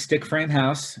like you're in a stick frame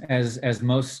house, as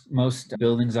most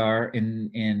buildings are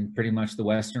in pretty much the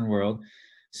Western world.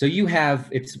 So you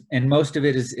have and most of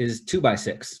it is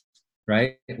 2x6,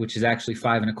 right? Which is actually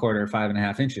 5 1/4 or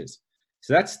 5.5 inches.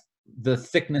 So that's the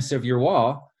thickness of your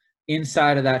wall.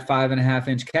 Inside of that 5.5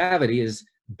 inch cavity is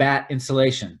batt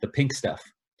insulation, the pink stuff,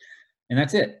 and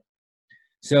that's it.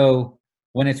 So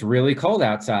when it's really cold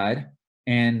outside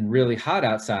and really hot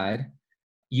outside,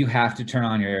 you have to turn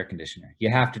on your air conditioner. You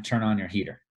have to turn on your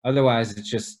heater. Otherwise,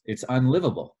 it's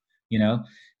unlivable.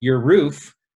 Your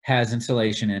roof has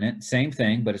insulation in it, same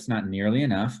thing, but it's not nearly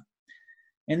enough.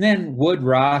 And then wood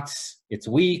rots, it's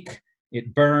weak,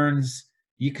 it burns.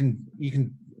 You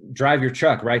can drive your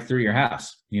truck right through your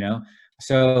house,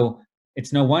 So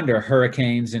it's no wonder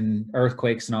hurricanes and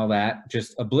earthquakes and all that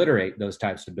just obliterate those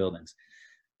types of buildings.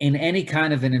 In any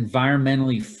kind of an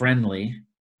environmentally friendly,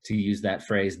 to use that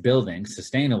phrase, building,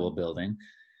 sustainable building,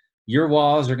 your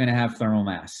walls are going to have thermal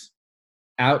mass.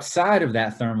 Outside of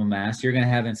that thermal mass, you're going to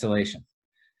have insulation.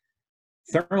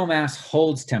 Thermal mass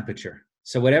holds temperature.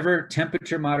 So whatever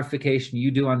temperature modification you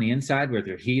do on the inside with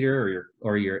your heater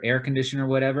or your air conditioner or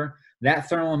whatever, that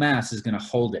thermal mass is going to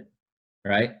hold it,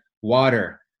 right?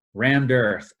 Water, rammed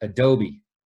earth, adobe,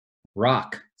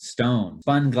 rock, stone,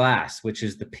 spun glass, which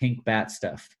is the pink batt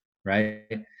stuff,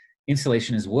 right?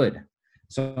 Insulation is wood.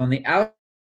 So on the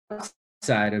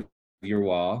outside of your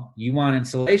wall, you want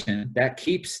insulation that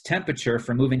keeps temperature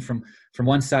from moving from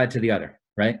one side to the other,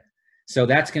 right? So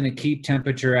that's going to keep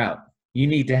temperature out. You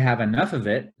need to have enough of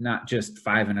it, not just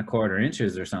 5 1/4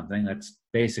 inches or something. That's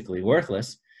basically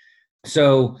worthless.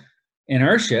 So in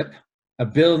EarthShip, a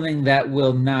building that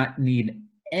will not need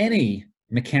any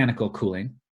mechanical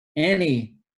cooling,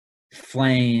 any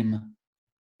flame,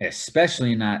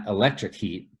 especially not electric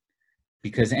heat,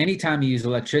 because anytime you use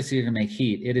electricity to make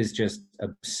heat, it is just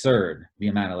absurd, the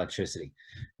amount of electricity.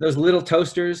 Those little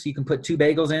toasters you can put 2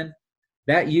 bagels in,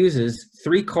 that uses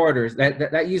 3/4,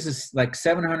 that uses like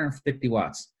 750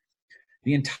 watts.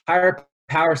 The entire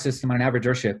power system on an average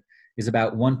EarthShip is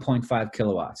about 1.5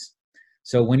 kilowatts.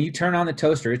 So when you turn on the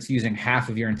toaster, it's using half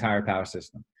of your entire power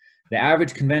system. The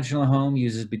average conventional home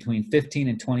uses between 15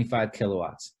 and 25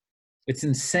 kilowatts. It's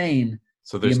insane.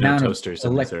 So there's no toasters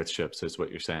in these EarthShips, is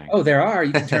what you're saying. Oh, there are.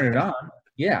 You can turn it on.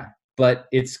 Yeah. But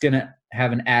it's going to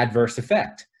have an adverse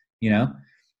effect.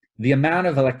 The amount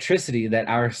of electricity that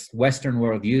our Western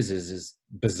world uses is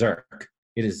berserk.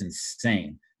 It is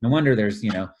insane. No wonder there's,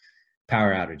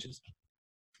 power outages.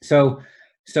 So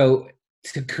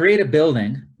to create a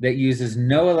building that uses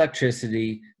no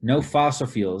electricity, no fossil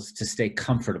fuels to stay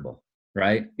comfortable,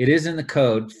 right? It is in the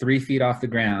code 3 feet off the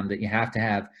ground that you have to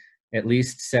have at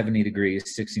least 70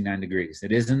 degrees, 69 degrees.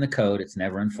 It is in the code. It's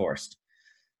never enforced.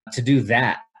 To do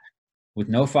that with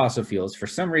no fossil fuels, for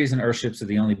some reason, EarthShips are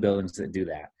the only buildings that do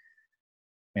that.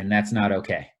 And that's not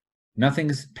okay.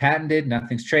 Nothing's patented.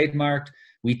 Nothing's trademarked.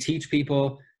 We teach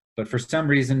people, but for some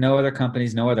reason, no other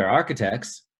companies, no other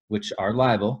architects, which are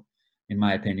liable, in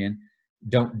my opinion,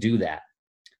 don't do that.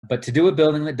 But to do a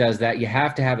building that does that, you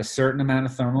have to have a certain amount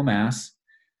of thermal mass.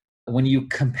 When you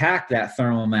compact that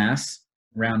thermal mass,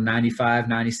 around 95,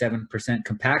 97%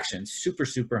 compaction, super,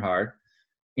 super hard,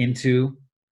 into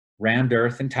rammed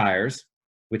earth and tires,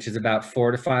 which is about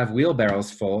 4 to 5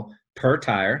 wheelbarrows full per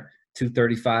tire,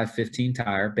 235/15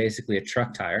 tire, basically a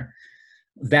truck tire.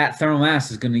 That thermal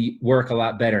mass is going to work a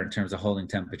lot better in terms of holding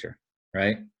temperature,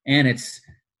 right? And it's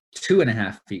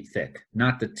 2.5 feet thick,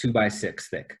 not the 2x6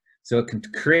 thick. So it can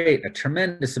create a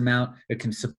tremendous amount. It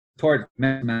can support a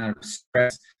tremendous amount of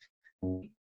stress.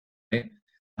 Right?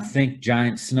 Think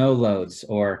giant snow loads,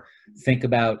 or think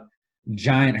about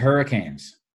giant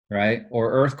hurricanes, right?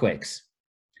 Or earthquakes.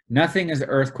 Nothing is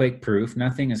earthquake proof.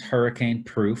 Nothing is hurricane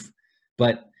proof.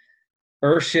 But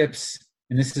EarthShips,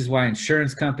 and this is why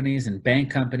insurance companies and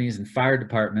bank companies and fire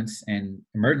departments and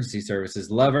emergency services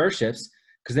love EarthShips,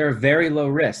 because they're a very low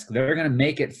risk. They're going to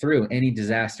make it through any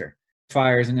disaster.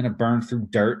 Fire isn't going to burn through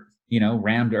dirt,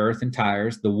 rammed earth and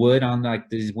tires. The wood on like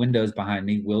these windows behind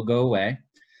me will go away,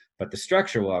 but the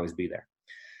structure will always be there.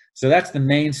 So that's the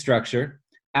main structure.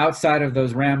 Outside of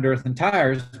those rammed earth and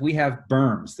tires, we have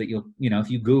berms that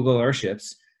if you Google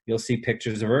EarthShips, you'll see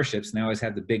pictures of EarthShips, and they always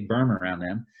have the big berm around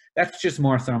them. That's just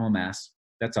more thermal mass.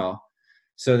 That's all.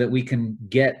 So that we can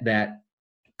get that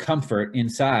comfort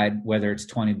inside, whether it's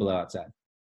 20 below outside.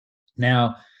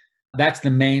 Now, that's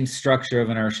the main structure of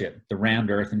an EarthShip, the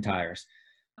rammed earth and tires.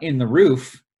 In the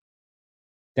roof,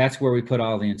 that's where we put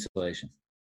all the insulation.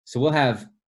 So we'll have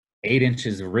 8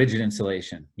 inches of rigid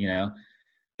insulation,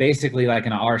 basically like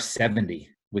an R70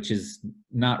 which is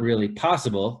not really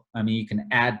possible. I mean, you can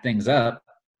add things up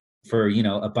for,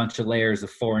 a bunch of layers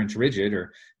of 4-inch rigid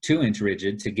or 2-inch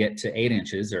rigid to get to 8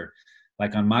 inches, or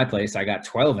like on my place, I got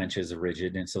 12 inches of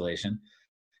rigid insulation.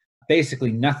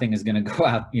 Basically nothing is going to go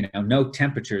out, no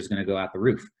temperature is going to go out the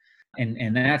roof.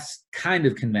 And that's kind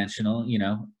of conventional,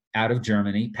 out of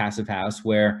Germany, passive house,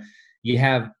 where you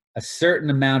have a certain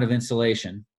amount of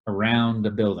insulation around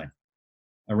the building,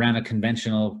 around a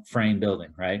conventional frame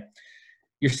building, right?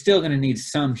 You're still going to need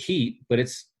some heat, but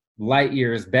it's light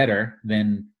years better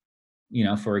than,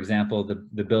 for example,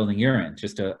 the building you're in,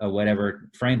 just a whatever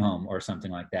frame home or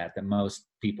something like that most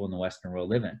people in the Western world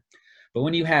live in. But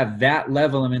when you have that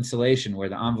level of insulation where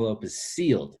the envelope is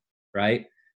sealed, right?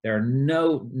 There are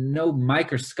no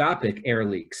microscopic air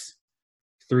leaks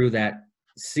through that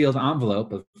sealed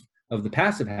envelope of the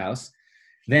passive house.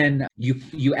 Then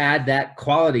you add that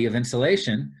quality of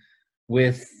insulation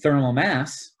with thermal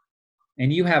mass,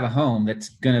 and you have a home that's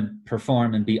going to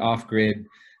perform and be off-grid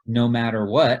no matter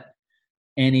what,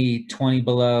 any 20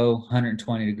 below,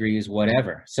 120 degrees,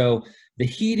 whatever. So the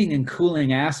heating and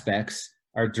cooling aspects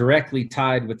are directly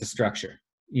tied with the structure.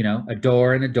 A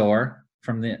door and a door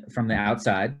from the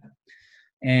outside,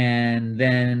 and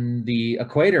then the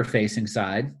equator facing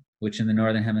side, which in the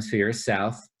northern hemisphere is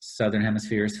south, southern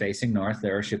hemisphere is facing north. The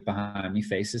EarthShip behind me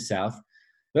faces south.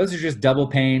 Those are just double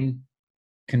pane,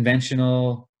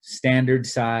 conventional, standard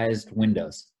sized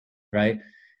windows, right?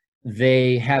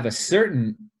 They have a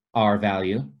certain R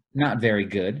value, not very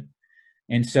good.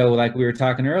 And so, like we were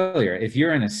talking earlier, if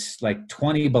you're in a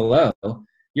 20 below,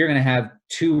 you're going to have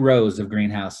 2 rows of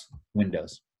greenhouse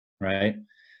windows, right?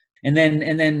 And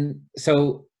then,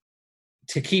 so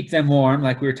to keep them warm,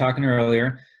 like we were talking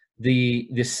earlier,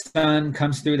 the sun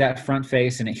comes through that front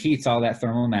face and it heats all that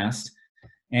thermal mass.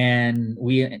 And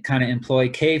we kind of employ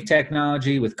cave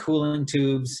technology with cooling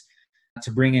tubes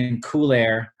to bring in cool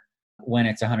air when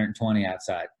it's 120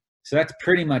 outside. So that's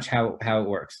pretty much how it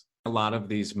works. A lot of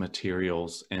these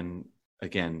materials, and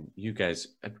again, you guys,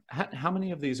 how many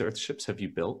of these EarthShips have you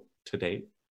built to date?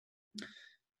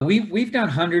 We've done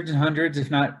hundreds and hundreds,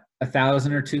 if not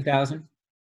 1,000 or 2,000.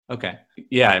 Okay.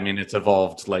 Yeah. I mean, it's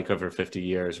evolved like over 50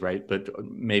 years, right? But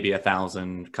maybe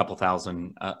 1,000, couple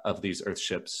thousand of these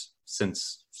EarthShips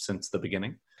since the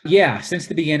beginning. Yeah, since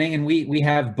the beginning. And we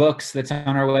have books that's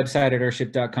on our website at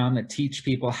earthship.com that teach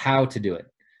people how to do it.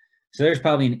 So there's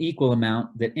probably an equal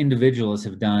amount that individuals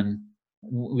have done.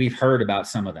 We've heard about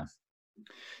some of them.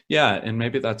 Yeah, and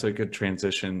maybe that's a good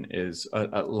transition, is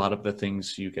a lot of the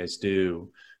things you guys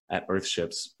do at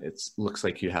EarthShips. It looks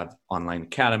like you have online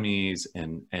academies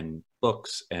and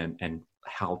books and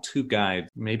how-to guide.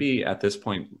 Maybe at this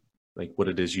point, like what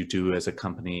it is you do as a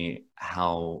company,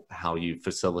 how you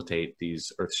facilitate these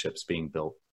EarthShips being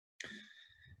built.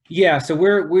 Yeah, so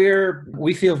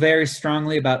we feel very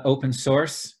strongly about open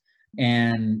source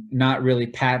and not really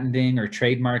patenting or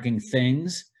trademarking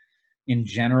things in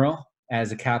general,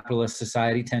 as a capitalist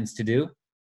society tends to do,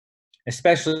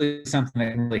 especially something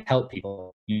that can really help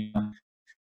people.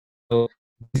 So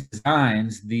these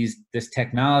designs, this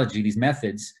technology, these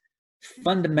methods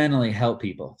fundamentally help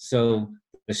people. So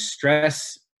the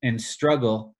stress and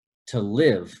struggle to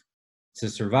live, to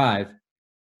survive,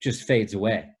 just fades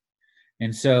away.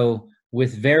 And so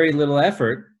with very little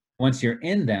effort, once you're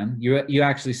in them, you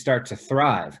actually start to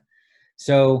thrive.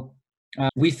 So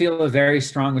we feel a very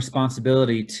strong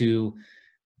responsibility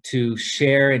to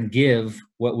share and give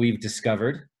what we've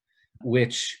discovered,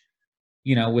 which,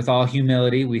 with all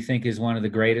humility, we think is one of the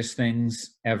greatest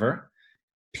things ever.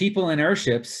 People in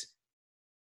EarthShips,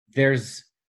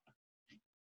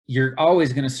 you're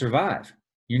always going to survive.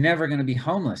 You're never going to be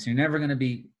homeless. You're never going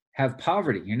to have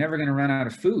poverty. You're never going to run out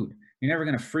of food. You're never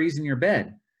going to freeze in your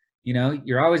bed.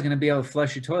 You're always going to be able to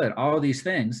flush your toilet, all of these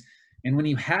things. And when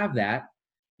you have that,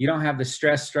 you don't have the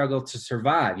stress struggle to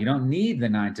survive. You don't need the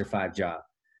 9-to-5 job,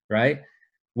 right?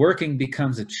 Working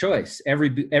becomes a choice.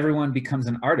 Everyone becomes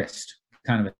an artist,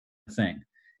 kind of a thing.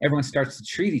 Everyone starts to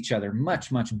treat each other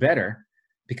much, much better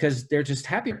because they're just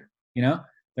happier,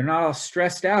 They're not all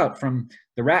stressed out from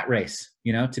the rat race,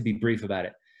 to be brief about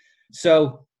it.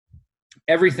 So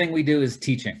everything we do is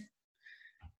teaching.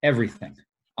 Everything.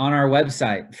 On our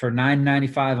website for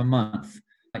 $9.95 a month,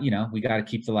 we got to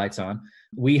keep the lights on.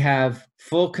 We have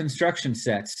full construction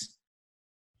sets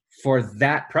for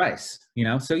that price,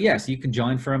 So yes, you can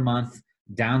join for a month,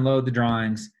 download the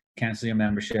drawings, cancel your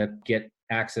membership, get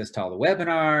access to all the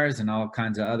webinars and all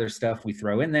kinds of other stuff we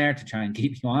throw in there to try and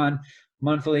keep you on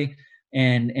monthly.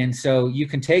 And so you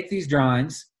can take these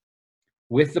drawings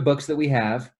with the books that we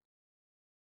have,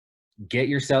 get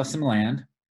yourself some land,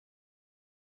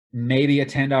 maybe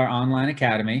attend our online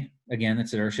academy, Again,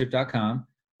 that's at earthship.com,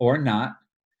 or not.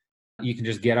 You can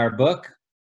just get our book,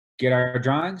 get our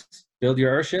drawings, build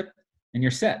your Earthship, and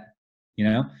you're set, you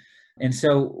know? And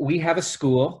so we have a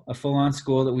school, a full-on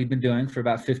school that we've been doing for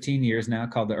about 15 years now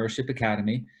called the EarthShip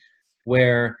Academy,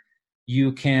 where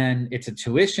you can, it's a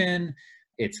tuition,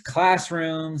 it's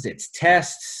classrooms, it's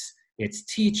tests, it's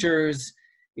teachers,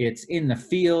 it's in the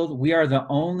field. We are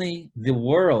the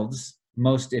world's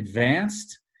most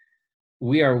advanced.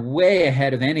 We are way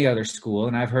ahead of any other school.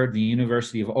 And I've heard the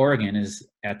University of Oregon is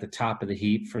at the top of the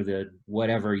heap for the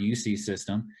whatever UC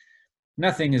system.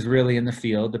 Nothing is really in the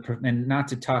field, and not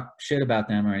to talk shit about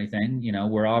them or anything. You know,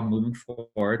 we're all moving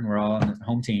forward and we're all on the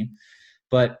home team,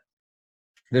 but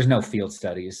there's no field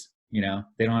studies. You know,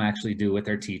 they don't actually do what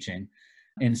they're teaching.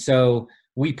 And so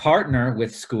we partner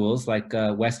with schools like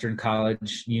Western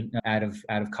College out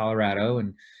of Colorado,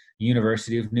 and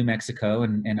University of New Mexico,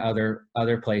 and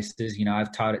other places. You know,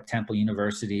 I've taught at Temple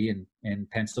University in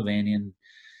Pennsylvania and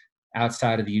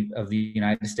outside of the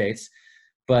United States.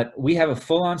 But we have a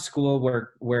full-on school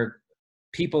where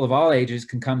people of all ages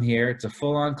can come here. It's a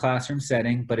full-on classroom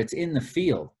setting, but it's in the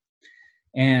field.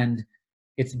 And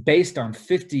it's based on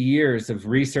 50 years of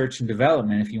research and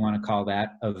development, if you want to call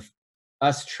that, of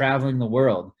us traveling the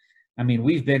world. I mean,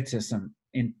 we've been to some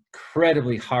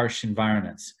incredibly harsh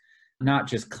environments, not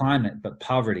just climate, but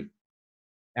poverty,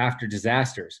 after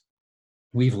disasters.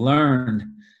 We've learned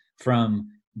from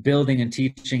building and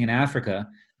teaching in Africa,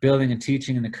 building and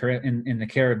teaching in the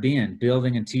Caribbean,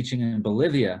 building and teaching in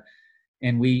Bolivia,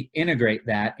 and we integrate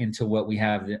that into what we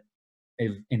have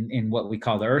in what we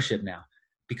call the Earthship now.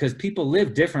 Because people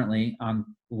live differently on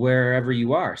wherever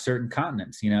you are, certain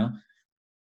continents, you know.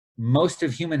 Most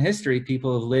of human history,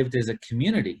 people have lived as a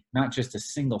community, not just a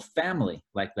single family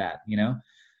like that, you know,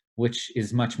 which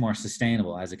is much more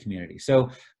sustainable as a community. So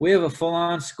we have a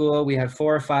full-on school. We have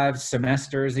 4 or 5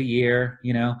 semesters a year,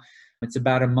 you know. It's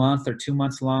about a month or 2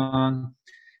 months long.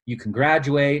 You can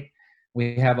graduate.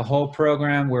 We have a whole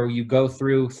program where you go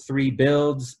through 3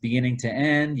 builds beginning to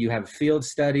end. You have a field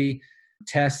study,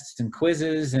 tests and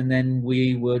quizzes, and then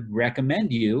we would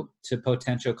recommend you to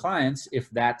potential clients if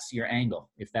that's your angle,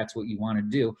 if that's what you want to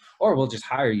do, or we'll just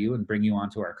hire you and bring you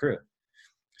onto our crew.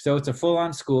 So it's a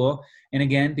full-on school. And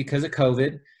again, because of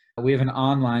COVID, we have an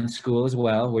online school as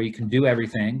well where you can do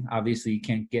everything. Obviously, you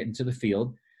can't get into the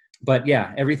field. But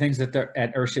yeah, everything's at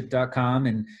earthship.com,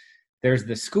 and there's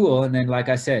the school. And then, like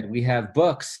I said, we have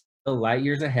books light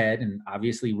years ahead and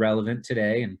obviously relevant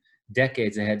today and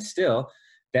decades ahead still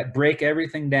that break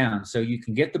everything down. So you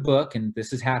can get the book, and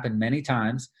this has happened many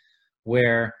times,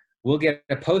 where we'll get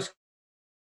a post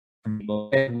from people.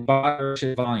 We bought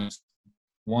Earthship volumes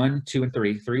 1, 2, and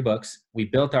 3 books. We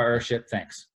built our Earthship,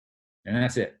 thanks. And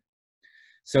that's it.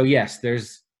 So yes,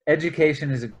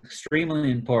 education is extremely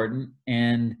important,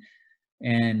 and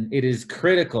it is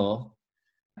critical,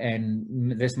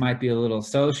 and this might be a little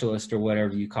socialist or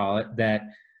whatever you call it, that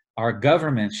our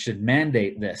government should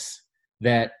mandate this,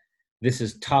 that this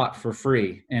is taught for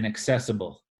free and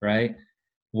accessible, right?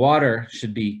 Water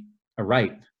should be a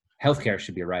right. Healthcare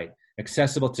should be a right.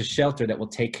 Accessible to shelter that will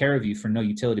take care of you for no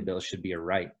utility bills should be a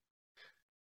right.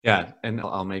 Yeah, and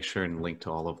I'll make sure and link to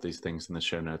all of these things in the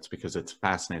show notes, because it's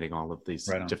fascinating, all of these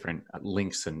different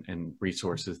links and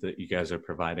resources that you guys are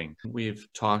providing. We've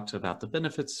talked about the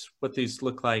benefits, what these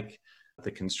look like, the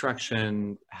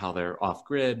construction, how they're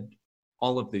off-grid,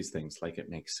 all of these things, like it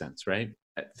makes sense, right?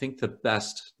 I think the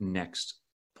best next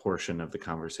portion of the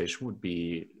conversation would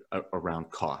be around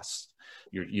costs.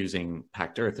 You're using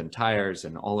packed earth and tires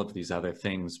and all of these other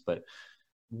things, but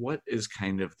what is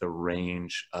kind of the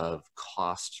range of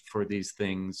cost for these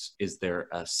things? Is there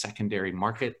a secondary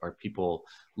market? Are people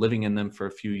living in them for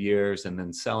a few years and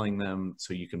then selling them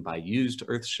so you can buy used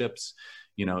Earthships?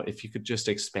 You know, if you could just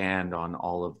expand on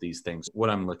all of these things. What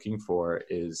I'm looking for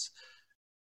is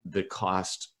the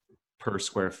cost per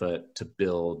square foot to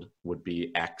build would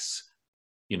be X,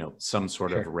 you know, some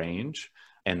sort of range,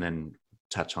 and then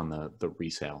touch on the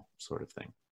resale sort of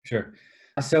thing. Sure.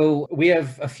 So we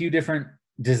have a few different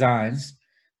designs.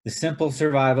 The simple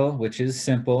survival, which is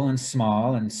simple and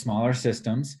small and smaller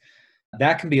systems,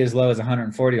 that can be as low as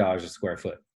 $140 a square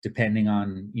foot, depending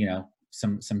on, you know,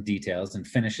 some details, and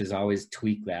finishes always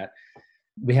tweak that.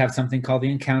 We have something called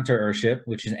the Encounter Earthship,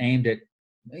 which is aimed at,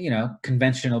 you know,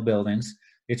 conventional buildings.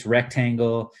 It's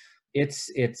rectangle.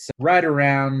 It's right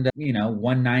around, you know,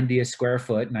 $190 a square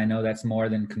foot, and I know that's more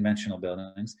than conventional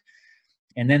buildings.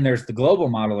 And then there's the global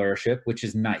model Earthship, which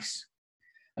is nice,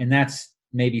 and that's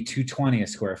maybe $220 a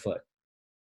square foot.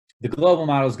 The global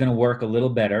model is going to work a little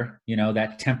better. You know,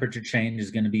 that temperature change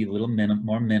is going to be a little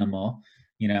more minimal,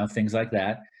 you know, things like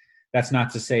that. That's not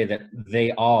to say that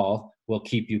they all will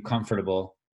keep you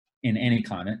comfortable in any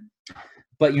climate,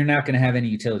 but you're not going to have any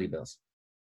utility bills,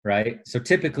 right? So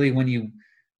typically when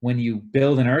you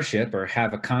build an Earthship or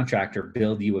have a contractor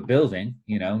build you a building,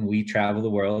 and we travel the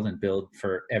world and build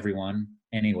for everyone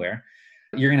anywhere,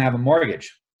 you're going to have a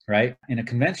mortgage, right? In a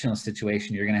conventional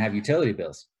situation, you're going to have utility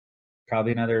bills,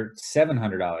 probably another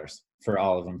 $700 for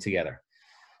all of them together.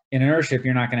 In an Earthship,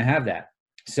 you're not going to have that.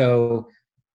 So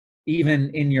even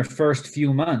in your first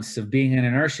few months of being in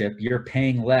an Earthship, you're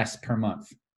paying less per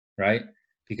month, right?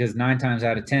 Because 9 times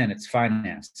out of 10, it's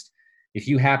financed. If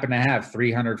you happen to have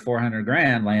 300, 400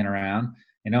 grand laying around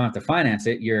and don't have to finance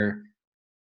it, you're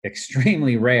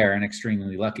extremely rare and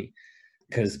extremely lucky,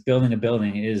 because building a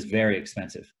building is very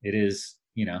expensive. It is,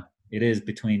 it is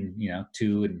between,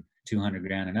 2 and 200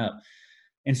 grand and up.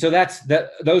 And so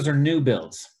those are new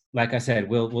builds. Like I said,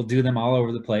 we'll do them all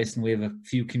over the place, and we have a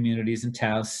few communities in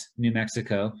Taos, New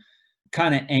Mexico,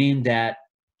 kind of aimed at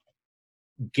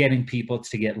getting people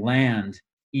to get land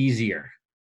easier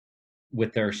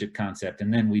with the Earthship concept,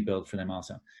 and then we build for them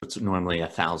also. It's normally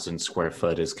 1,000 square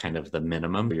foot is kind of the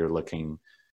minimum. You're looking,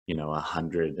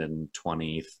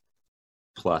 120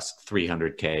 plus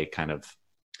 300K kind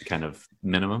of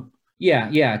minimum.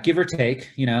 Yeah, give or take,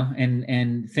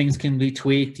 and things can be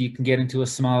tweaked. You can get into a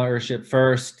smaller Earthship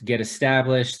first, get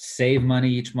established, save money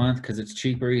each month because it's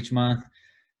cheaper each month,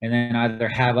 and then either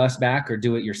have us back or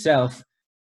do it yourself,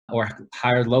 or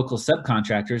hire local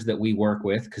subcontractors that we work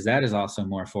with, because that is also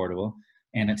more affordable,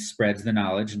 and it spreads the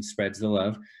knowledge and spreads the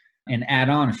love, and add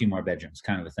on a few more bedrooms,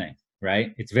 kind of a thing,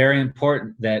 right? It's very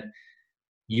important that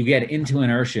you get into an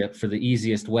Earthship for the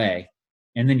easiest way,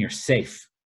 and then you're safe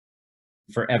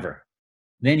forever.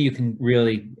 Then you can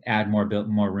really add more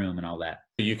room and all that.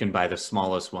 You can buy the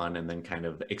smallest one and then kind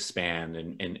of expand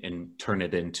and turn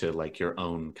it into like your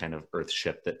own kind of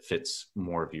Earthship that fits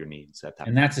more of your needs at that.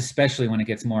 And that's especially when it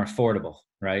gets more affordable,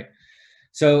 right?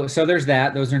 So there's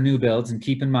that. Those are new builds. And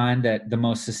keep in mind that the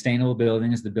most sustainable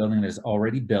building is the building that is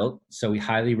already built. So we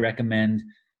highly recommend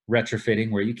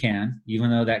retrofitting where you can, even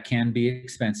though that can be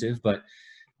expensive. But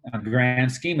on the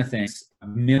grand scheme of things, a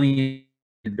million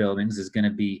buildings is going to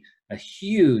be a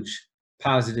huge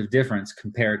positive difference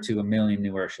compared to a million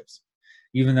new Earthships,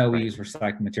 even though we use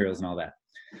recycled materials and all that.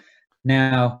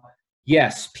 Now,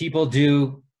 yes, people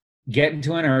do get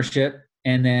into an Earthship,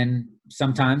 and then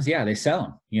sometimes, they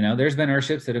sell them. There's been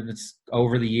Earthships that have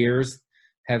over the years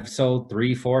have sold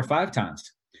 3, 4, 5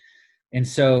 times. And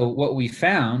so what we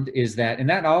found is that, and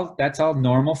that's all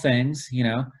normal things,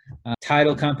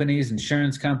 title companies,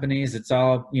 insurance companies, it's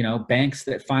all, banks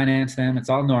that finance them. It's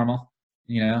all normal,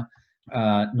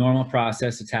 normal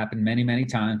process. It's happened many, many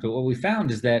times. But what we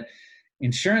found is that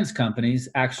insurance companies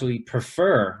actually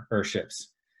prefer Earthships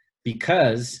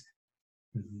because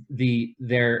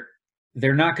they're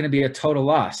not going to be a total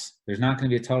loss. There's not going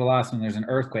to be a total loss when there's an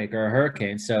earthquake or a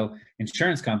hurricane. So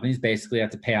insurance companies basically have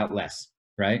to pay out less,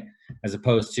 right? As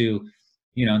opposed to,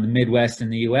 in the Midwest in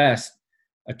the US,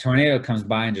 a tornado comes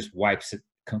by and just wipes it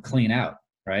clean out,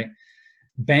 right?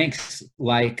 Banks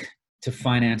like to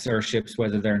finance Earthships,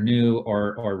 whether they're new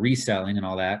or reselling and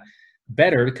all that,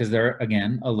 better because they're,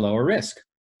 again, a lower risk.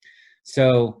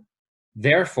 So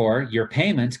therefore, your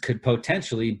payments could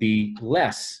potentially be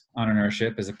less on an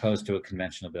Earthship as opposed to a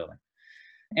conventional building.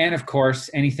 And of course,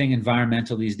 anything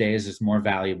environmental these days is more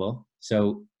valuable.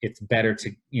 So it's better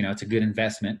to, it's a good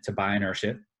investment to buy an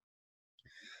Earthship.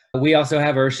 We also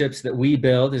have Earthships that we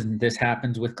build, and this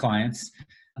happens with clients,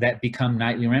 that become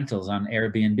nightly rentals on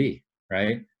Airbnb,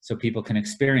 right? So people can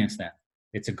experience that.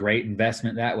 It's a great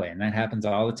investment that way. And that happens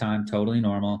all the time, totally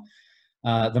normal.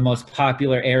 The most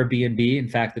popular Airbnb, in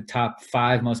fact, the top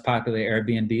 5 most popular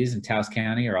Airbnbs in Taos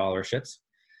County are all Earthships.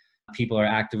 People are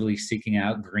actively seeking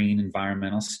out green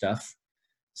environmental stuff.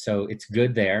 So it's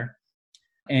good there.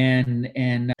 And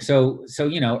so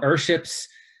Earthships,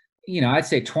 I'd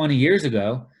say 20 years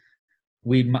ago,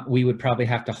 we would probably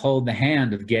have to hold the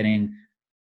hand of getting,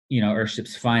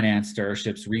 Earthships financed or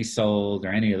Earthships resold or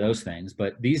any of those things.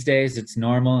 But these days it's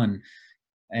normal,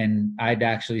 and I'd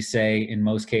actually say in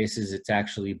most cases it's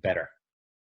actually better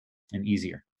and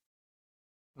easier.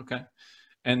 Okay.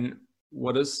 And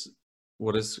what is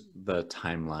the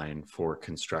timeline for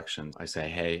construction? I say,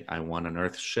 hey, I want an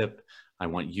Earthship. I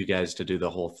want you guys to do the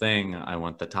whole thing. I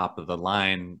want the top of the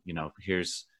line.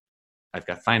 I've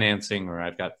got financing, or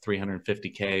I've got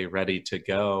 350K ready to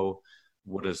go.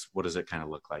 What does it kind of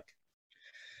look like?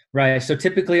 Right. So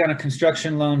typically on a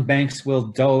construction loan, banks will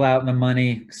dole out the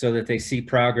money so that they see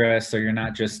progress. So you're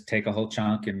not just take a whole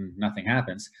chunk and nothing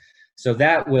happens. So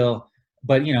that will,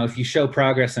 but if you show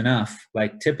progress enough,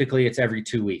 like typically it's every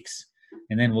 2 weeks.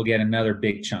 and then we'll get another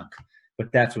big chunk.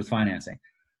 But that's with financing.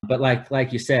 But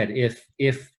like you said,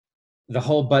 if the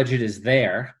whole budget is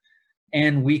there,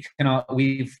 and we've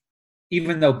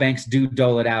even though banks do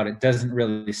dole it out, it doesn't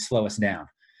really slow us down.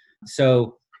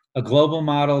 So a global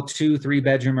model 2-3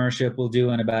 bedroom EarthShip will do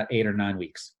in about 8 or 9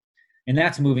 weeks, and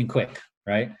that's moving quick,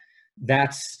 right?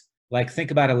 That's like,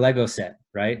 think about a Lego set,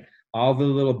 right? All the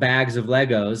little bags of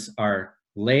Legos are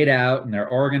laid out and they're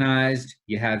organized.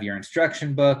 You have your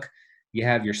instruction book, you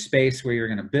have your space where you're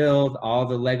going to build. All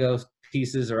the Lego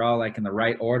pieces are all like in the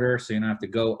right order, so you don't have to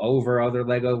go over other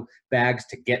Lego bags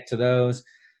to get to those.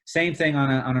 Same thing on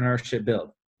an EarthShip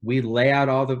build. We lay out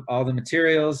all the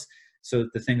materials so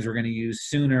that the things we're going to use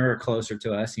sooner or closer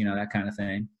to us, that kind of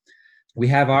thing. We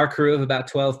have our crew of about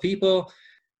 12 people,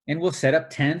 and we'll set up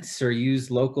tents or use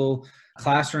local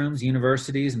classrooms,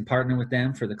 universities, and partner with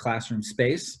them for the classroom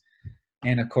space.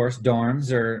 And of course,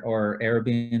 dorms or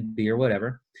Airbnb or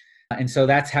whatever. And so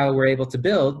that's how we're able to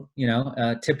build,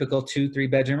 a typical 2-3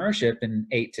 bedroom EarthShip in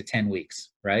 8 to 10 weeks,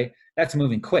 right? That's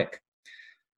moving quick.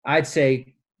 I'd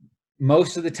say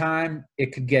most of the time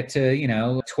it could get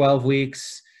to, 12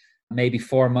 weeks, maybe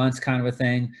 4 months kind of a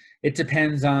thing. It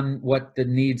depends on what the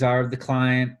needs are of the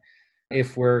client.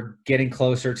 If we're getting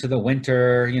closer to the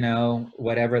winter,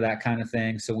 whatever, that kind of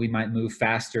thing. So we might move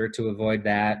faster to avoid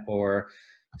that, or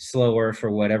slower for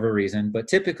whatever reason. But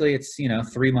typically it's,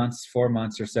 3 months, 4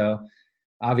 months or so.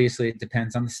 Obviously it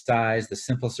depends on the size. The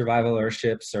simple survival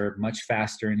EarthShips are much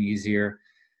faster and easier.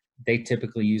 They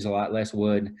typically use a lot less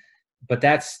wood, but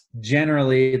that's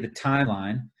generally the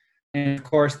timeline. And of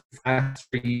course, the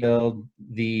faster you build,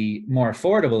 the more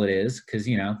affordable it is, because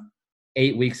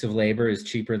 8 weeks of labor is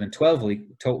cheaper than 12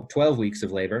 weeks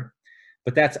of labor.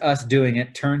 But that's us doing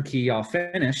it turnkey, all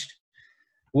finished.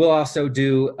 We'll also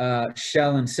do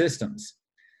shell and systems,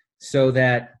 so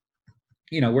that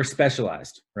we're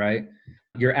specialized, right?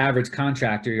 Your average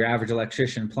contractor, your average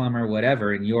electrician, plumber,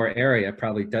 whatever in your area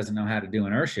probably doesn't know how to do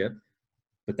an EarthShip,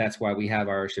 but that's why we have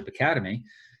our EarthShip Academy.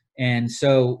 And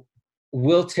so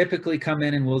we'll typically come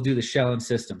in and we'll do the shell and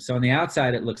system. So on the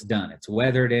outside, it looks done. It's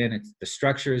weathered in, the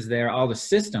structure is there. All the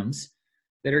systems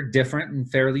that are different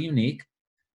and fairly unique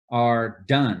are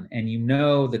done. And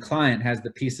the client has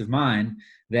the peace of mind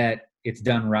that it's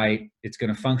done right, it's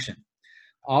going to function.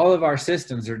 All of our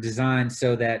systems are designed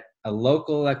so that a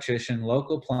local electrician,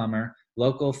 local plumber,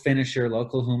 local finisher,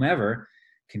 local whomever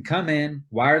can come in,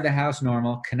 wire the house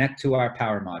normal, connect to our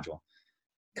power module.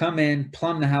 Come in,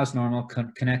 plumb the house normal,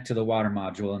 connect to the water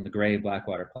module and the gray black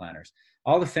water planters.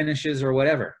 All the finishes or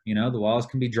whatever, the walls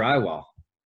can be drywall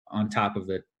on top of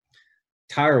the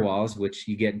tire walls, which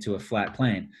you get into a flat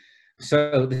plane.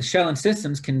 So the shell and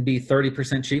systems can be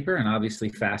 30% cheaper and obviously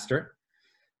faster.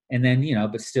 And then,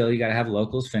 but still you got to have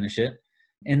locals finish it.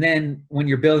 And then when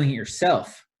you're building it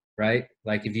yourself, right?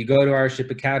 Like if you go to our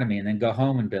EarthShip Academy and then go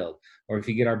home and build, or if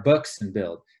you get our books and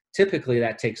build, typically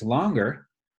that takes longer.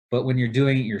 But when you're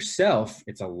doing it yourself,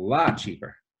 it's a lot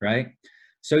cheaper, right?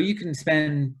 So you can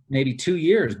spend maybe 2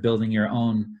 years building your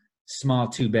own small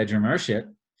 2-bedroom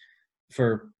EarthShip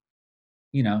for,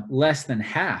 less than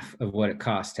half of what it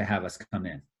costs to have us come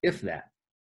in, if that.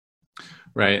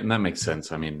 Right. And that makes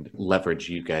sense. I mean, leverage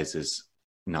you guys'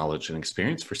 knowledge and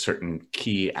experience for certain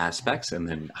key aspects, and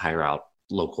then hire out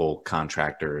local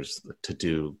contractors to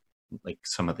do like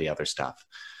some of the other stuff.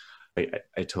 I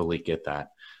totally get that.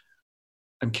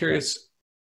 I'm curious,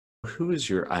 who is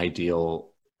your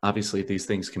ideal? Obviously, these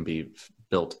things can be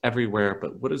built everywhere,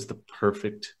 but what is the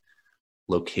perfect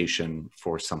location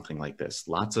for something like this?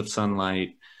 Lots of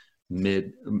sunlight,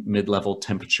 mid-level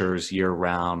temperatures year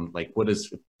round. Like,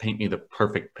 paint me the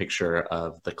perfect picture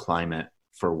of the climate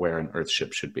for where an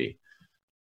EarthShip should be.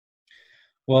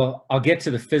 Well, I'll get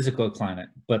to the physical climate,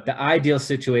 but the ideal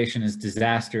situation is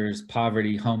disasters,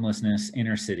 poverty, homelessness,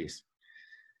 inner cities,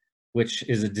 which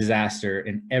is a disaster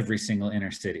in every single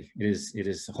inner city. It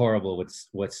is horrible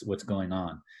what's going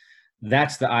on.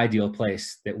 That's the ideal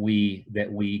place that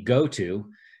we go to.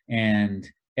 And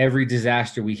every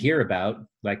disaster we hear about,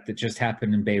 like that just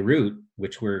happened in Beirut,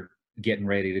 which we're getting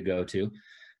ready to go to,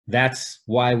 that's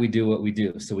why we do what we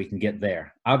do, so we can get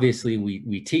there. Obviously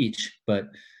we teach, but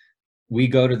we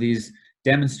go to these,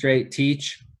 demonstrate,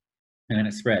 teach, and then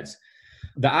it spreads.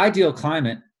 The ideal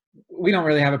climate, we don't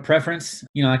really have a preference.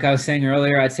 Like I was saying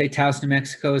earlier, I'd say Taos, New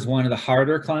Mexico is one of the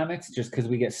harder climates, just because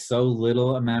we get so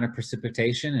little amount of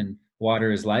precipitation and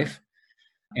water is life.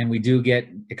 And we do get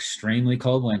extremely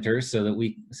cold winters, so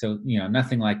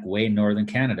nothing like way northern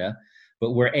Canada,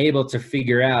 but we're able to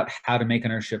figure out how to make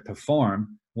an EarthShip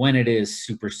perform when it is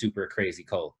super, super crazy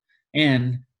cold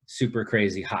and super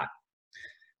crazy hot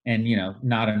and,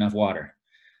 not enough water.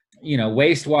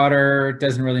 wastewater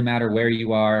doesn't really matter where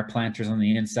you are. Planters on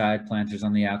the inside, planters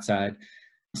on the outside.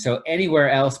 So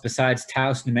anywhere else besides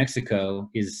Taos, New Mexico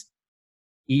is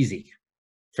easy.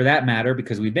 For that matter,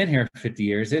 because we've been here for 50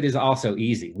 years, it is also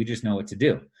easy. We just know what to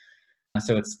do.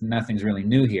 So nothing's really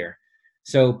new here.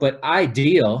 So, but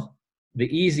ideal, the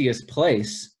easiest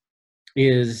place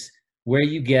is where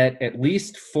you get at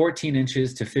least 14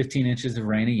 inches to 15 inches of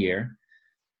rain a year.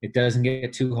 It doesn't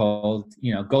get too cold,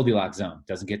 Goldilocks zone.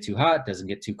 Doesn't get too hot, doesn't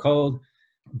get too cold.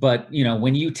 But,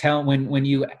 when you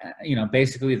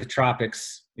basically the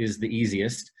tropics is the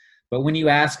easiest. But when you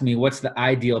ask me what's the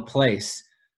ideal place,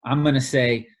 I'm going to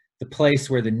say the place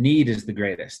where the need is the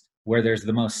greatest, where there's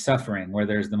the most suffering, where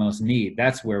there's the most need.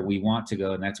 That's where we want to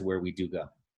go, and that's where we do go.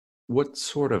 What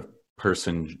sort of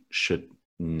person should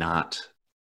not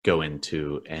go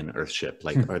into an EarthShip?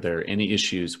 Like, are there any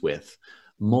issues with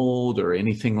mold or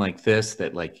anything like this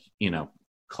that,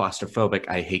 claustrophobic?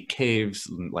 I hate caves.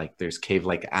 Like, there's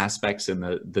cave-like aspects in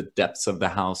the depths of the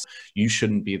house. You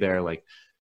shouldn't be there. Like,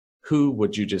 who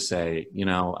would you just say,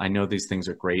 I know these things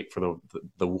are great for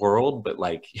the world, but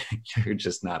like, you're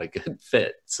just not a good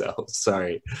fit. So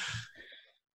sorry.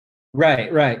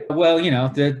 Right. Well,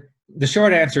 the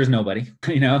short answer is nobody,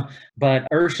 but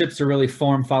EarthShips are really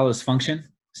form follows function.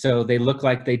 So they look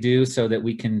like they do so that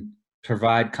we can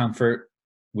provide comfort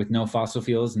with no fossil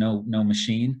fuels, no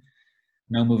machine,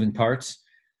 no moving parts.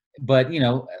 But,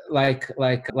 like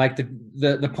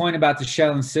the point about the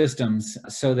shell and systems,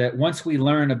 so that once we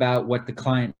learn about what the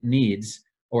client needs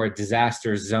or a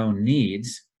disaster zone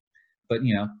needs, but,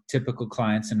 typical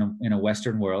clients in a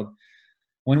Western world,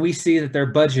 when we see that their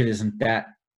budget isn't that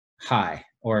high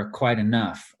or quite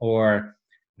enough, or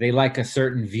they like a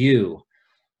certain view,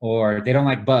 or they don't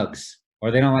like bugs, or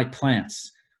they don't like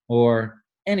plants, or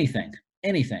anything,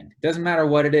 doesn't matter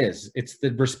what it is. It's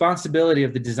the responsibility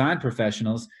of the design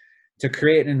professionals to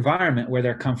create an environment where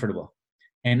they're comfortable.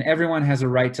 And everyone has a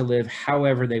right to live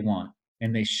however they want,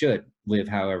 and they should live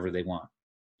however they want.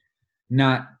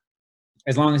 Not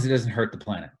as long as it doesn't hurt the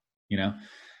planet,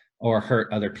 or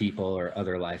hurt other people or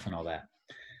other life and all that.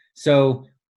 So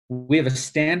we have a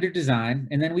standard design,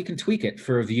 and then we can tweak it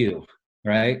for a view,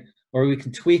 right? Or we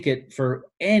can tweak it for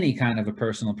any kind of a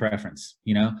personal preference.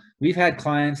 We've had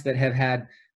clients that have had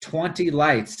 20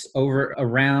 lights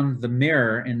around the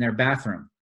mirror in their bathroom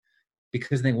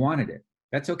because they wanted it.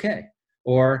 That's okay.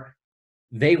 Or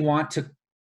they want to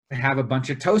have a bunch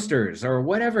of toasters or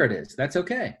whatever it is. That's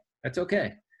okay.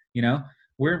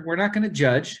 We're not going to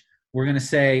judge. We're going to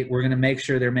say, we're going to make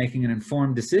sure they're making an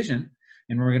informed decision,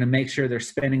 and we're going to make sure they're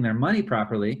spending their money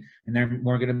properly, and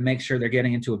we're going to make sure they're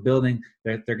getting into a building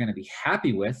that they're going to be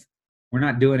happy with. We're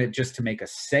not doing it just to make a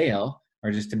sale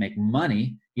or just to make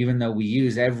money, even though we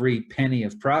use every penny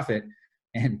of profit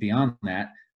and beyond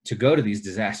that to go to these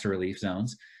disaster relief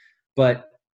zones. But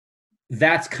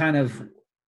that's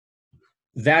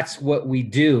what we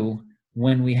do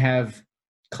when we have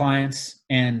clients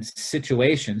and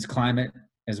situations, climate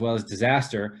as well as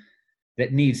disaster,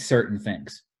 that need certain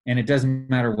things. And it doesn't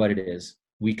matter what it is.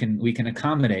 We can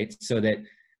accommodate so that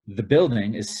the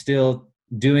building is still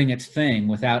doing its thing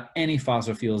without any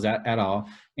fossil fuels at all,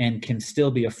 and can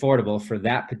still be affordable for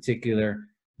that particular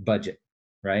budget,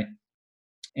 right?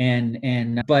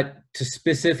 But to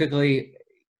specifically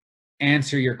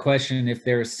answer your question, if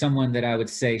there is someone that I would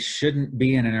say shouldn't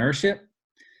be in an EarthShip,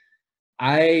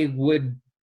 I would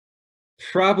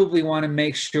probably want to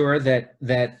make sure that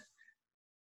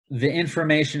the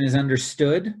information is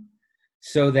understood,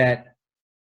 so that,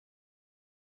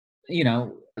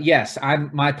 yes,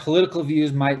 my political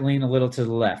views might lean a little to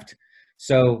the left.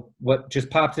 So what just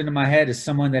popped into my head is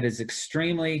someone that is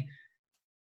extremely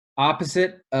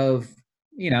opposite of,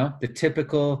 the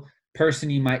typical person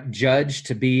you might judge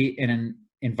to be in an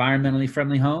environmentally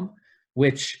friendly home,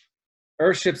 which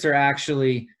EarthShips are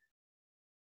actually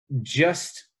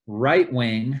just right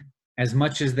wing as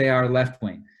much as they are left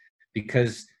wing,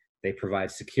 because they provide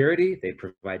security, they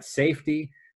provide safety.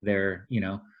 They're,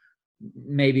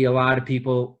 maybe a lot of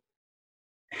people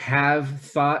have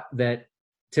thought that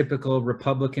typical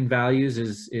Republican values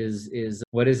is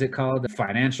what is it called?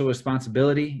 Financial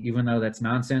responsibility, even though that's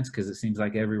nonsense, because it seems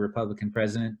like every Republican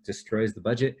president destroys the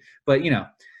budget. But,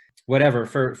 whatever,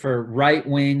 for right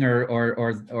wing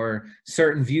or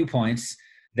certain viewpoints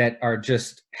that are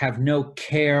just have no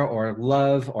care or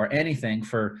love or anything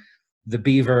for the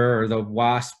beaver or the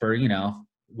wasp or,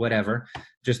 whatever,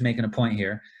 just making a point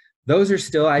here. Those are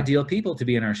still ideal people to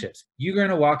be in EarthShips. You're going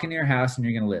to walk into your house and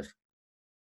you're going to live.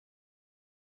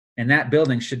 And that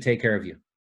building should take care of you,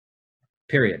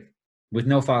 period, with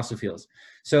no fossil fuels.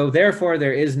 So therefore,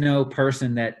 there is no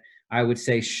person that I would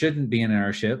say shouldn't be in an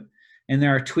EarthShip. and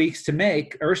there are tweaks to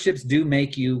make. EarthShips do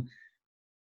make you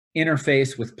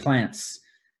interface with plants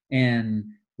and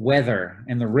weather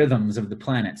and the rhythms of the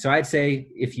planet. So I'd say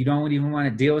if you don't even want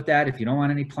to deal with that, if you don't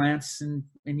want any plants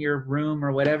in your room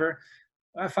or whatever,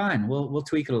 fine, we'll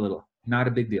tweak it a little. Not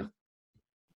a big deal.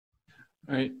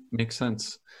 All right, makes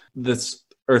sense. This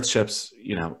EarthShips,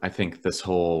 I think this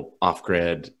whole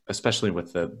off-grid, especially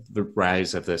with the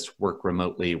rise of this work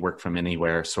remotely, work from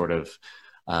anywhere sort of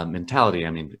mentality.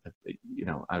 I mean,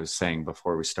 I was saying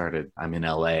before we started, I'm in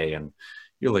LA, and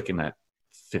you're looking at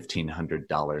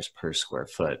 $1,500 per square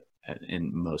foot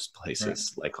in most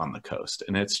places, right, like on the coast.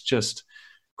 And it's just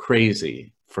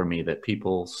crazy for me that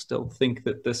people still think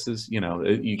that this is,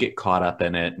 you get caught up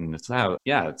in it, and it's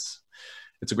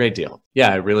it's a great deal.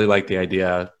 Yeah, I really like the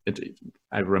idea.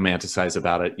 I romanticize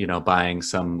about it, buying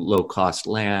some low-cost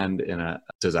land in a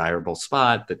desirable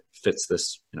spot that fits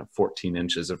this, 14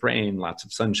 inches of rain, lots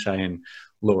of sunshine,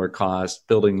 lower cost,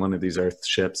 building one of these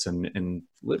EarthShips and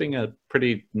living a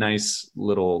pretty nice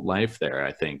little life there,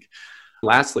 I think.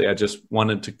 Lastly, I just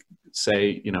wanted to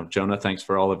say, Jonah, thanks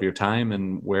for all of your time.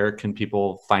 And where can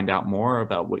people find out more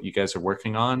about what you guys are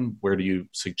working on? Where do you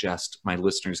suggest my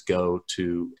listeners go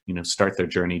to, start their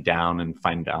journey down and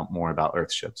find out more about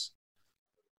EarthShips?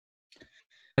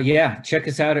 Yeah, check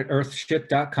us out at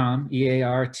earthship.com,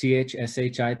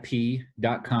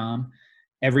 EarthShip.com.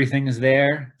 Everything is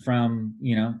there, from,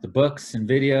 the books and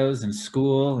videos and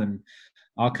school and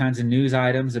all kinds of news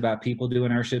items about people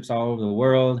doing EarthShips all over the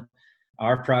world.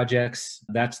 Our projects,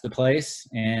 that's the place.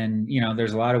 And,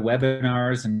 there's a lot of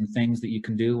webinars and things that you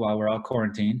can do while we're all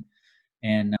quarantined.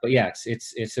 And, but yeah,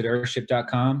 it's at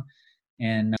earthship.com.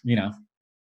 And,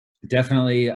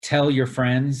 definitely tell your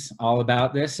friends all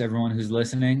about this, everyone who's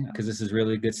listening, because this is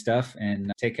really good stuff,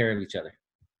 and take care of each other.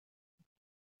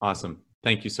 Awesome.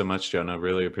 Thank you so much, Jonah.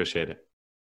 Really appreciate it.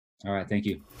 All right. Thank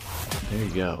you. There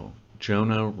you go.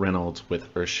 Jonah Reynolds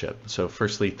with EarthShip. So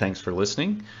firstly, thanks for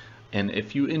listening. And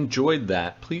if you enjoyed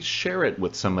that, please share it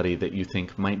with somebody that you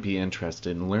think might be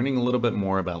interested in learning a little bit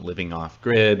more about living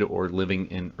off-grid or living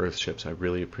in EarthShips. I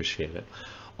really appreciate it.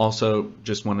 Also,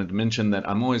 just wanted to mention that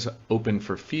I'm always open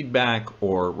for feedback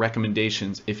or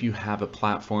recommendations. If you have a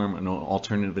platform, an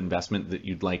alternative investment that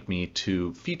you'd like me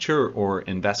to feature or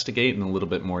investigate in a little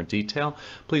bit more detail,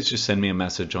 please just send me a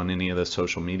message on any of the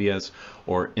social medias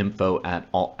or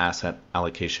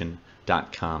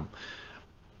info@altassetallocation.com.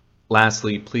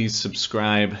 Lastly, please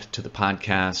subscribe to the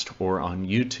podcast or on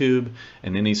YouTube,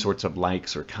 and any sorts of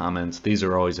likes or comments. These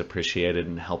are always appreciated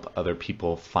and help other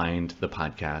people find the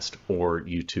podcast or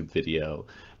YouTube video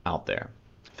out there.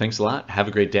 Thanks a lot. Have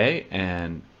a great day,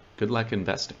 and good luck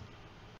investing.